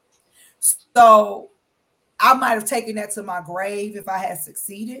 So I might have taken that to my grave if I had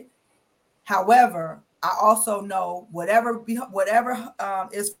succeeded. However, I also know whatever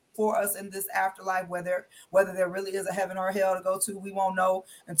is for us in this afterlife, whether there really is a heaven or a hell to go to, we won't know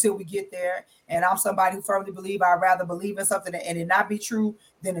until we get there. And I'm somebody who firmly believe I'd rather believe in something and it not be true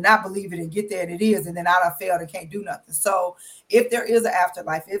than to not believe it and get there and it is, and then I done failed and can't do nothing. So if there is an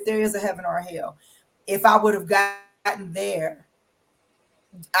afterlife, if there is a heaven or a hell, if I would have gotten there,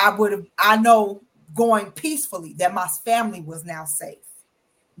 I know going peacefully that my family was now safe.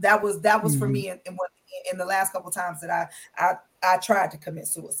 That was for Mm-hmm. me in the last couple of times that I tried to commit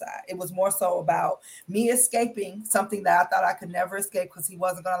suicide. It was more so about me escaping something that I thought I could never escape, because he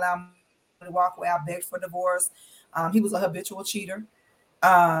wasn't going to allow me to walk away. I begged for divorce. He was a habitual cheater.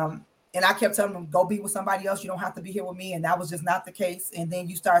 And I kept telling him, go be with somebody else. You don't have to be here with me. And that was just not the case. And then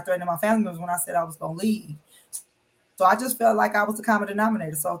you start threatening my family members when I said I was going to leave. So I just felt like I was the common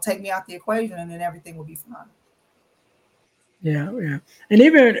denominator. So take me out the equation and then everything will be fine. Yeah. And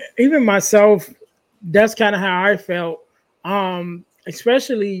even myself, that's kind of how I felt.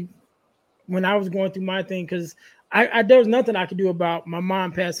 Especially when I was going through my thing, because I there was nothing I could do about my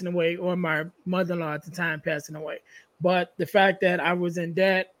mom passing away or my mother-in-law at the time passing away. But the fact that I was in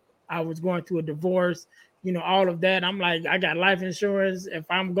debt, I was going through a divorce, all of that. I'm like, I got life insurance. If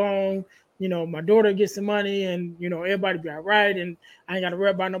I'm gone, my daughter gets some money, and everybody be all right, and I ain't got to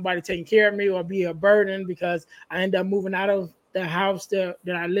worry about nobody taking care of me or be a burden, because I end up moving out of the house that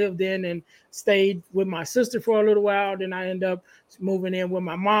I lived in and stayed with my sister for a little while. Then I end up moving in with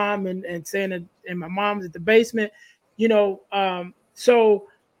my mom, and staying in my mom's at the basement, so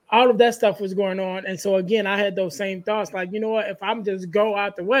all of that stuff was going on. And so again, I had those same thoughts, like, what, if I'm just go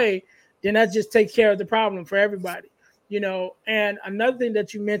out the way, then that just takes care of the problem for everybody. And another thing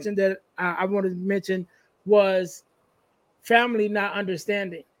that you mentioned that I wanted to mention was family not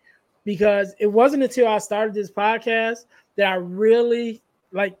understanding, because it wasn't until I started this podcast that I really,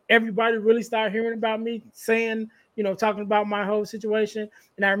 like, everybody really started hearing about me saying, talking about my whole situation.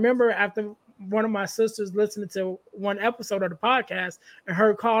 And I remember after one of my sisters listening to one episode of the podcast and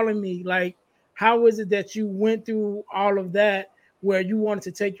her calling me like, how is it that you went through all of that where you wanted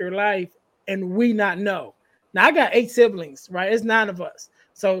to take your life and we not know? Now I got 8 siblings, right? It's 9 of us.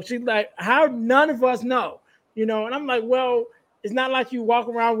 So she's like, how none of us know? And I'm like, well, it's not like you walk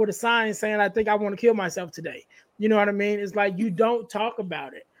around with a sign saying, I think I want to kill myself today. You know what I mean? It's like, you don't talk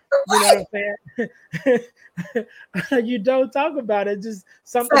about it. You know Right. what I'm saying? You don't talk about it. Just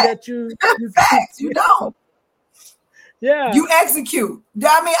something Facts. that you keep. Facts. You don't. Yeah. You execute.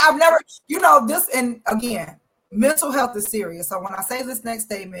 I mean, I've never, this, and again, mental health is serious. So when I say this next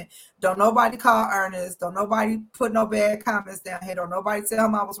statement, don't nobody call Ernest, don't nobody put no bad comments down here, don't nobody tell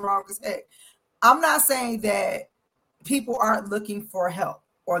him I was wrong as heck. I'm not saying that people aren't looking for help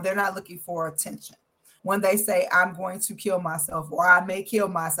or they're not looking for attention. When they say, I'm going to kill myself, or I may kill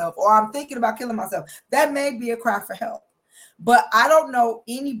myself, or I'm thinking about killing myself, that may be a cry for help. But I don't know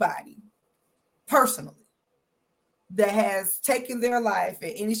anybody personally that has taken their life in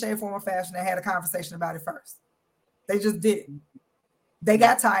any shape, form, or fashion and had a conversation about it first. They just didn't. They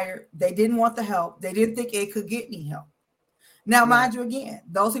got tired. They didn't want the help. They didn't think it could get any help. Now, mind you, again,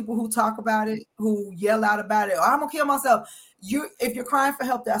 those people who talk about it, who yell out about it, I'm gonna kill myself. If you're crying for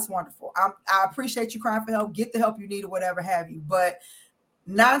help, that's wonderful. I appreciate you crying for help. Get the help you need or whatever have you. But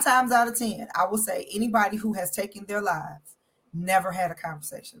 9 times out of 10, I will say anybody who has taken their lives never had a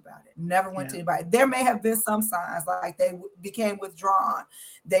conversation about it. Never went to anybody. There may have been some signs like they became withdrawn.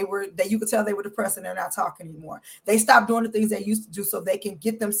 You could tell they were depressed and they're not talking anymore. They stopped doing the things they used to do so they can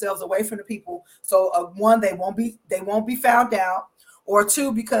get themselves away from the people. So one, they won't be found out, or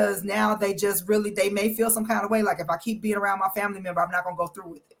 2, because now they may feel some kind of way. Like, if I keep being around my family member, I'm not going to go through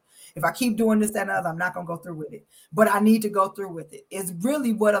with it. If I keep doing this, that, and other, I'm not going to go through with it. But I need to go through with it. It's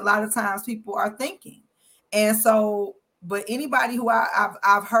really what a lot of times people are thinking. And so, but anybody who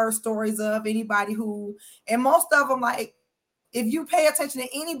I've heard stories of, anybody who, and most of them, like, if you pay attention to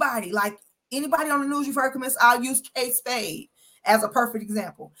anybody, like anybody on the news you've heard comments, I'll use Kate Spade as a perfect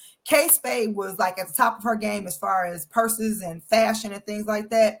example. Kate Spade was like at the top of her game as far as purses and fashion and things like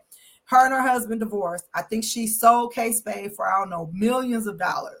that. Her and her husband divorced. I think she sold Kate Spade for, I don't know, millions of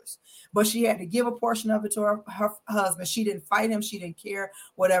dollars. But she had to give a portion of it to her husband. She didn't fight him. She didn't care,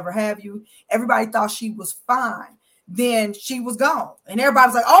 whatever have you. Everybody thought she was fine. Then she was gone. And everybody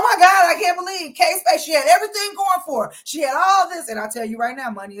was like, oh my God, I can't believe Kate Spade. She had everything going for her. She had all this. And I tell you right now,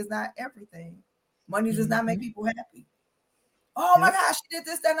 money is not everything. Money does not make people happy. Oh my gosh, she did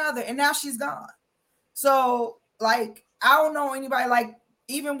this, that, and other. And now she's gone. So, like, I don't know anybody, like,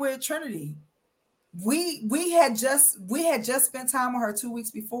 even with Trinity, we had just spent time with her 2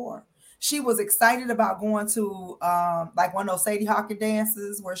 weeks before. She was excited about going to like one of those Sadie Hawkins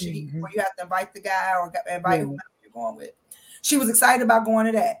dances where where you have to invite the guy or invite whoever you're going with. She was excited about going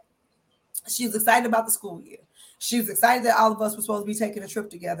to that. She was excited about the school year. She was excited that all of us were supposed to be taking a trip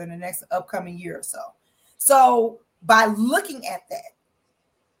together in the next upcoming year or so. So by looking at that,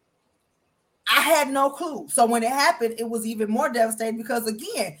 I had no clue. So when it happened, it was even more devastating because,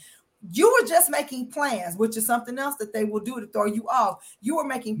 again, you were just making plans, which is something else that they will do to throw you off. You were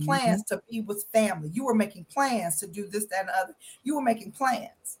making plans to be with family. You were making plans to do this, that, and the other. You were making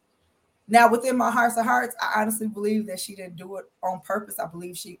plans. Now, within my hearts of hearts, I honestly believe that she didn't do it on purpose. I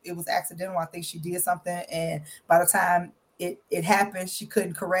believe it was accidental. I think she did something, and by the time it happened, she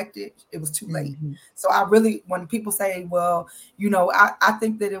couldn't correct it. It was too late. So I really, when people say, well, I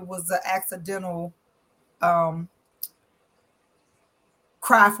think that it was an accidental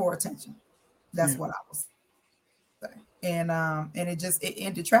cry for attention. That's what I was saying. And it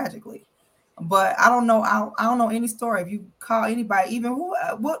ended tragically. But I don't know. I don't know any story. If you call anybody, even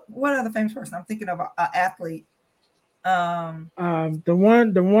what other famous person? I'm thinking of an athlete. The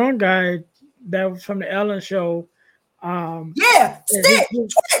one guy that was from the Ellen show. Stitch.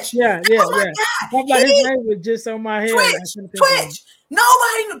 Twitch. Yeah. His name was just on my head. Twitch.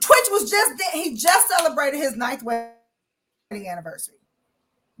 Nobody knew. Twitch was he just celebrated his 9th wedding anniversary.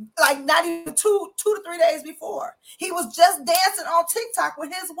 Like not even two to 3 days before. He was just dancing on TikTok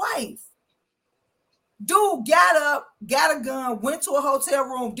with his wife. Dude got up, got a gun, went to a hotel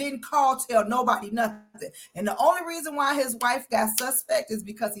room, didn't call, tell nobody nothing. And the only reason why his wife got suspect is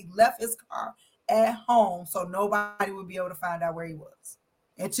because he left his car at home so nobody would be able to find out where he was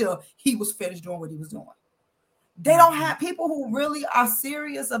until he was finished doing what he was doing. They don't have people who really are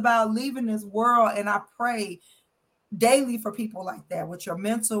serious about leaving this world, and I pray daily for people like that with your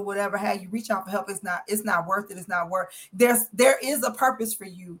mental, whatever, how you reach out for help. It's not worth it. It's not worth. There is a purpose for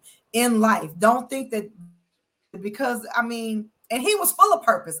you in life. Don't think that because and he was full of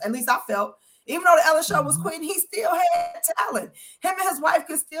purpose. At least I felt, even though the Ellen show was quitting, he still had talent. Him and his wife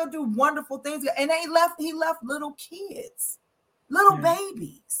could still do wonderful things. And he left little kids, little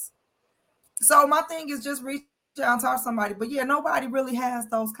babies. So my thing is just reach out and talk to somebody. But yeah, nobody really has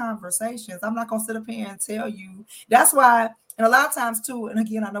those conversations. I'm not gonna sit up here and tell you. That's why, and a lot of times too, and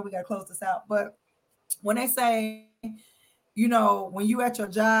again, I know we gotta close this out, but when they say, when you at your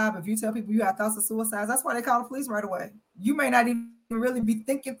job, if you tell people you have thoughts of suicide, that's why they call the police right away. You may not even really be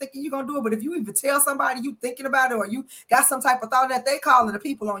thinking you're gonna do it, but if you even tell somebody you thinking about it, or you got some type of thought, that they calling the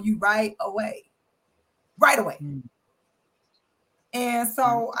people on you right away. And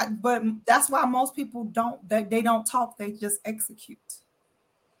so, but that's why most people they don't talk, they just execute.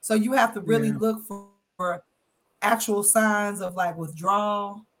 So you have to really look for actual signs of like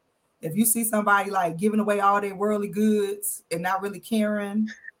withdrawal. If you see somebody like giving away all their worldly goods and not really caring,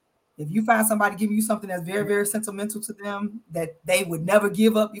 if you find somebody giving you something that's very, very sentimental to them that they would never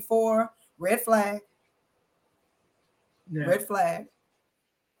give up before, red flag. Red flag.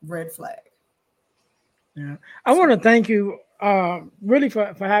 Red flag. Yeah. I want to thank you really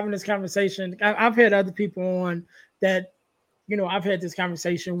for having this conversation. I've had other people on that, I've had this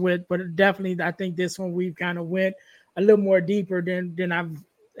conversation with, but definitely I think this one we've kind of went a little more deeper than I've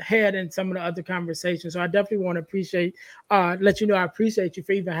had in some of the other conversations. So I definitely want to let you know I appreciate you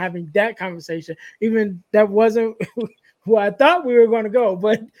for even having that conversation. Even that wasn't where I thought we were going to go,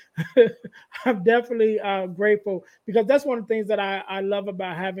 but I'm definitely grateful, because that's one of the things that I love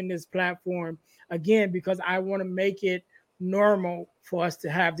about having this platform, again, because I want to make it normal for us to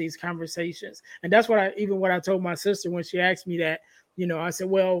have these conversations. And that's what I told my sister when she asked me that. I said,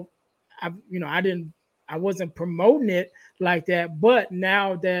 well, I wasn't promoting it like that, but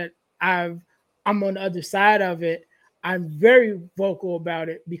now that I'm on the other side of it, I'm very vocal about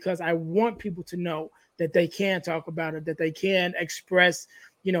it, because I want people to know that they can talk about it, that they can express,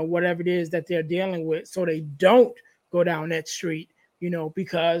 whatever it is that they're dealing with, so they don't go down that street,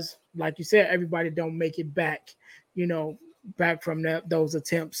 because like you said, everybody don't make it back, back from those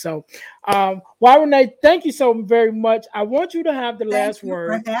attempts. So, Renee, thank you so very much. I want you to have the last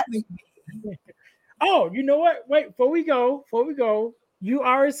word. For having me. Oh, you know what? Wait, before we go, you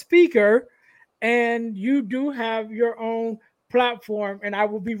are a speaker and you do have your own platform. And I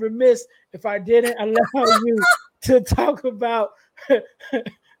would be remiss if I didn't allow you to talk about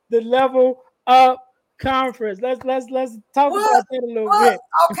the Level Up Conference. Let's talk about that a little bit.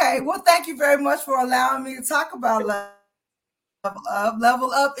 Okay. Well, thank you very much for allowing me to talk about Level Up.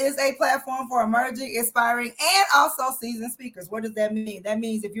 Level Up is a platform for emerging, aspiring, and also seasoned speakers. What does that mean? That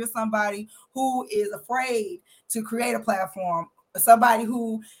means if you're somebody who is afraid to create a platform, somebody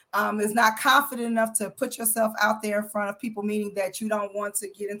who is not confident enough to put yourself out there in front of people, meaning that you don't want to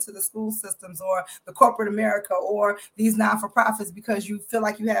get into the school systems or the corporate America or these non-for-profits because you feel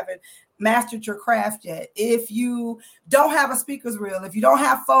like you haven't mastered your craft yet. If you don't have a speaker's reel, if you don't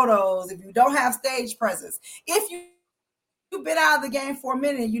have photos, if you don't have stage presence, if you've been out of the game for a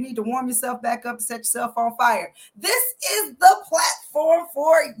minute and you need to warm yourself back up, set yourself on fire, this is the platform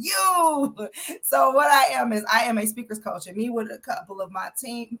for you. So what I am a speakers coach, and me with a couple of my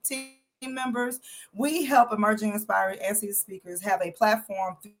team members, we help emerging, aspiring, and seasoned speakers have a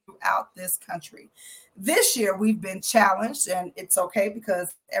platform throughout this country. This year we've been challenged, and it's okay,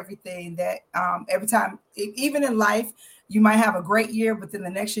 because everything that every time, even in life, you might have a great year, but then the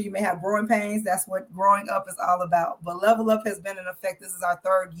next year you may have growing pains. That's what growing up is all about. But Level Up has been in effect. This is our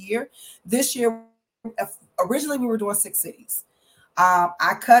 3rd year. This year, originally we were doing 6 cities.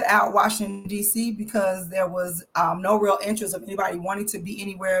 I cut out Washington, D.C. because there was no real interest of anybody wanting to be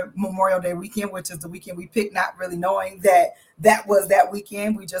anywhere Memorial Day weekend, which is the weekend we picked, not really knowing that was that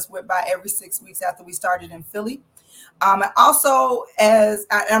weekend. We just went by every 6 weeks after we started in Philly. Also,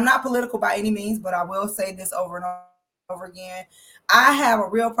 I'm not political by any means, but I will say this over and over again. I have a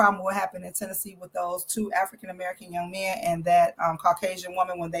real problem with what happened in Tennessee with those 2 African-American young men and that Caucasian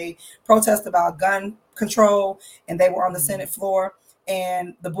woman when they protested about gun control and they were on the Senate floor.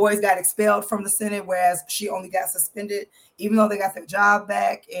 and the boys got expelled from the Senate, whereas she only got suspended, even though they got their job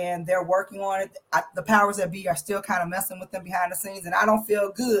back and they're working on it. The powers that be are still kind of messing with them behind the scenes. And I don't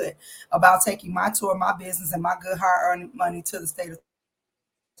feel good about taking my tour, my business, and my good hard-earned money to the state of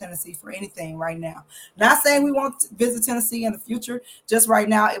Tennessee for anything right now. Not saying we won't visit Tennessee in the future. Just right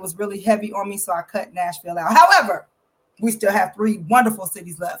now, it was really heavy on me, so I cut Nashville out. However, we still have 3 wonderful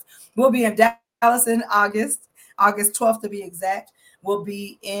cities left. We'll be in Dallas in August 12th to be exact. We'll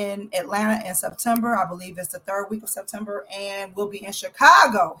be in Atlanta in September. I believe it's the 3rd week of September. And we'll be in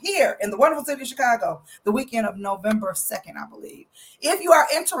Chicago, here in the wonderful city of Chicago, the weekend of November 2nd, I believe. If you are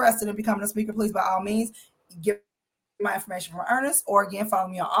interested in becoming a speaker, please, by all means, get my information from Ernest, or again, follow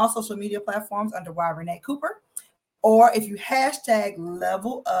me on all social media platforms under Rena Cooper. Or if you hashtag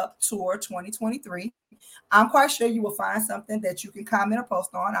Level Up Tour 2023, I'm quite sure you will find something that you can comment or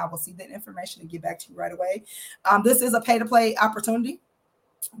post on. I will see that information and get back to you right away. This is a pay-to-play opportunity.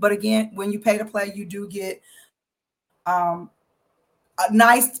 But again, when you pay to play, you do get a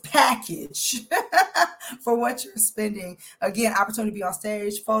nice package for what you're spending. Again, opportunity to be on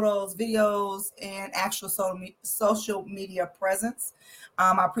stage, photos, videos, and actual social media presence.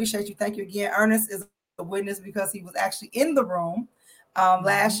 I appreciate you. Thank you again. Ernest is a witness because he was actually in the room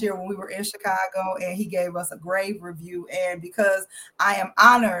last year when we were in Chicago, and he gave us a great review. And because I am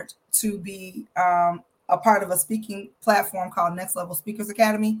honored to be a part of a speaking platform called Next Level Speakers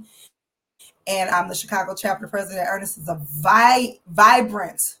Academy, and I'm the Chicago chapter president, Ernest is a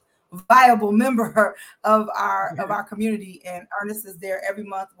vibrant, viable member of our community, and Ernest is there every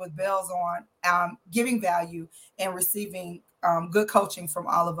month with bells on, giving value and receiving good coaching from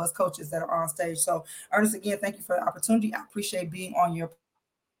all of us coaches that are on stage. So Ernest, again, thank you for the opportunity. I appreciate being on your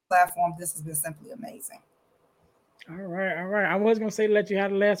platform. This has been simply amazing. All right. I was going to say let you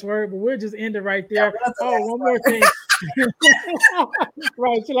have the last word, but we'll just end it right there. One more thing.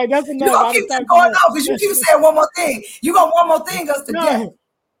 Right. So like, that's enough. You're going to keep going on because you keep saying one more thing. You got one more thing us to get.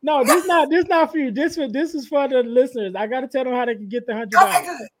 No, this not for you. This is for the listeners. I got to tell them how they can get the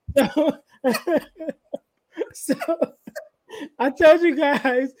 $100. Okay, good. So I told you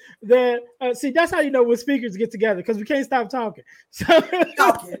guys that, see, that's how you know when speakers get together, because we can't stop talking. So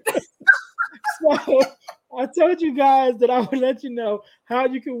I told you guys that I would let you know how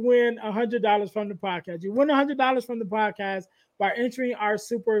you can win $100 from the podcast. You win $100 from the podcast by entering our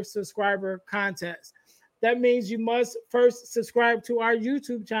super subscriber contest. That means you must first subscribe to our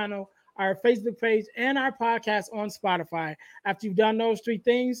YouTube channel, our Facebook page, and our podcast on Spotify. After you've done those 3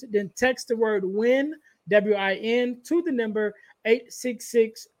 things, then text the word WIN, WIN, to the number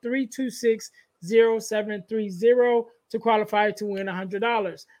 866-326-0730 to qualify to win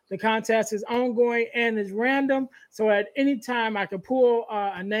 $100. The contest is ongoing and is random, so at any time I can pull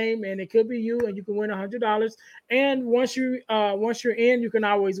a name and it could be you, and you can win $100. And once you're in, you can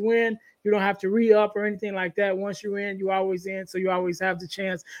always win. You don't have to re-up or anything like that. Once you're in, you're always in, so you always have the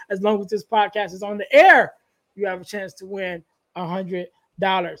chance. As long as this podcast is on the air, you have a chance to win $100.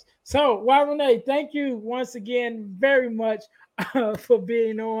 So, Rena, thank you once again very much for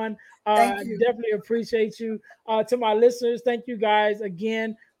being on. I definitely appreciate you. To my listeners, thank you guys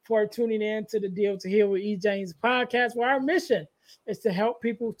again for tuning in to the Deal to Heal with E. James podcast, where our mission is to help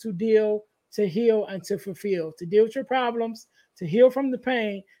people to deal, to heal, and to fulfill, to deal with your problems, to heal from the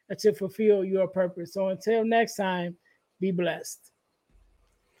pain, and to fulfill your purpose. So until next time, be blessed.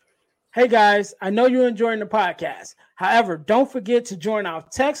 Hey guys, I know you're enjoying the podcast. However, don't forget to join our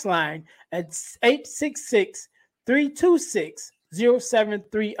text line at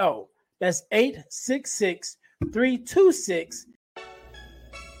 866-326-0730. That's 866-326.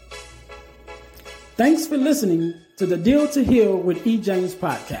 Thanks for listening to the Deal to Heal with E. James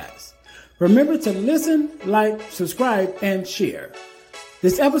podcast. Remember to listen, like, subscribe, and share.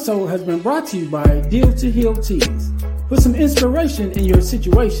 This episode has been brought to you by Deal to Heal Teas. Put some inspiration in your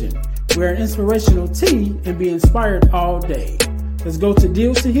situation. Wear an inspirational tea and be inspired all day. Let's go to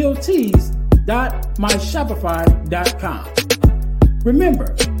dealtohealteas.myshopify.com.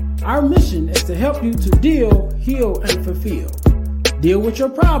 Remember, our mission is to help you to deal, heal, and fulfill. Deal with your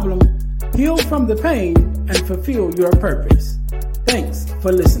problem, heal from the pain, and fulfill your purpose. Thanks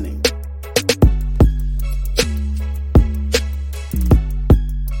for listening.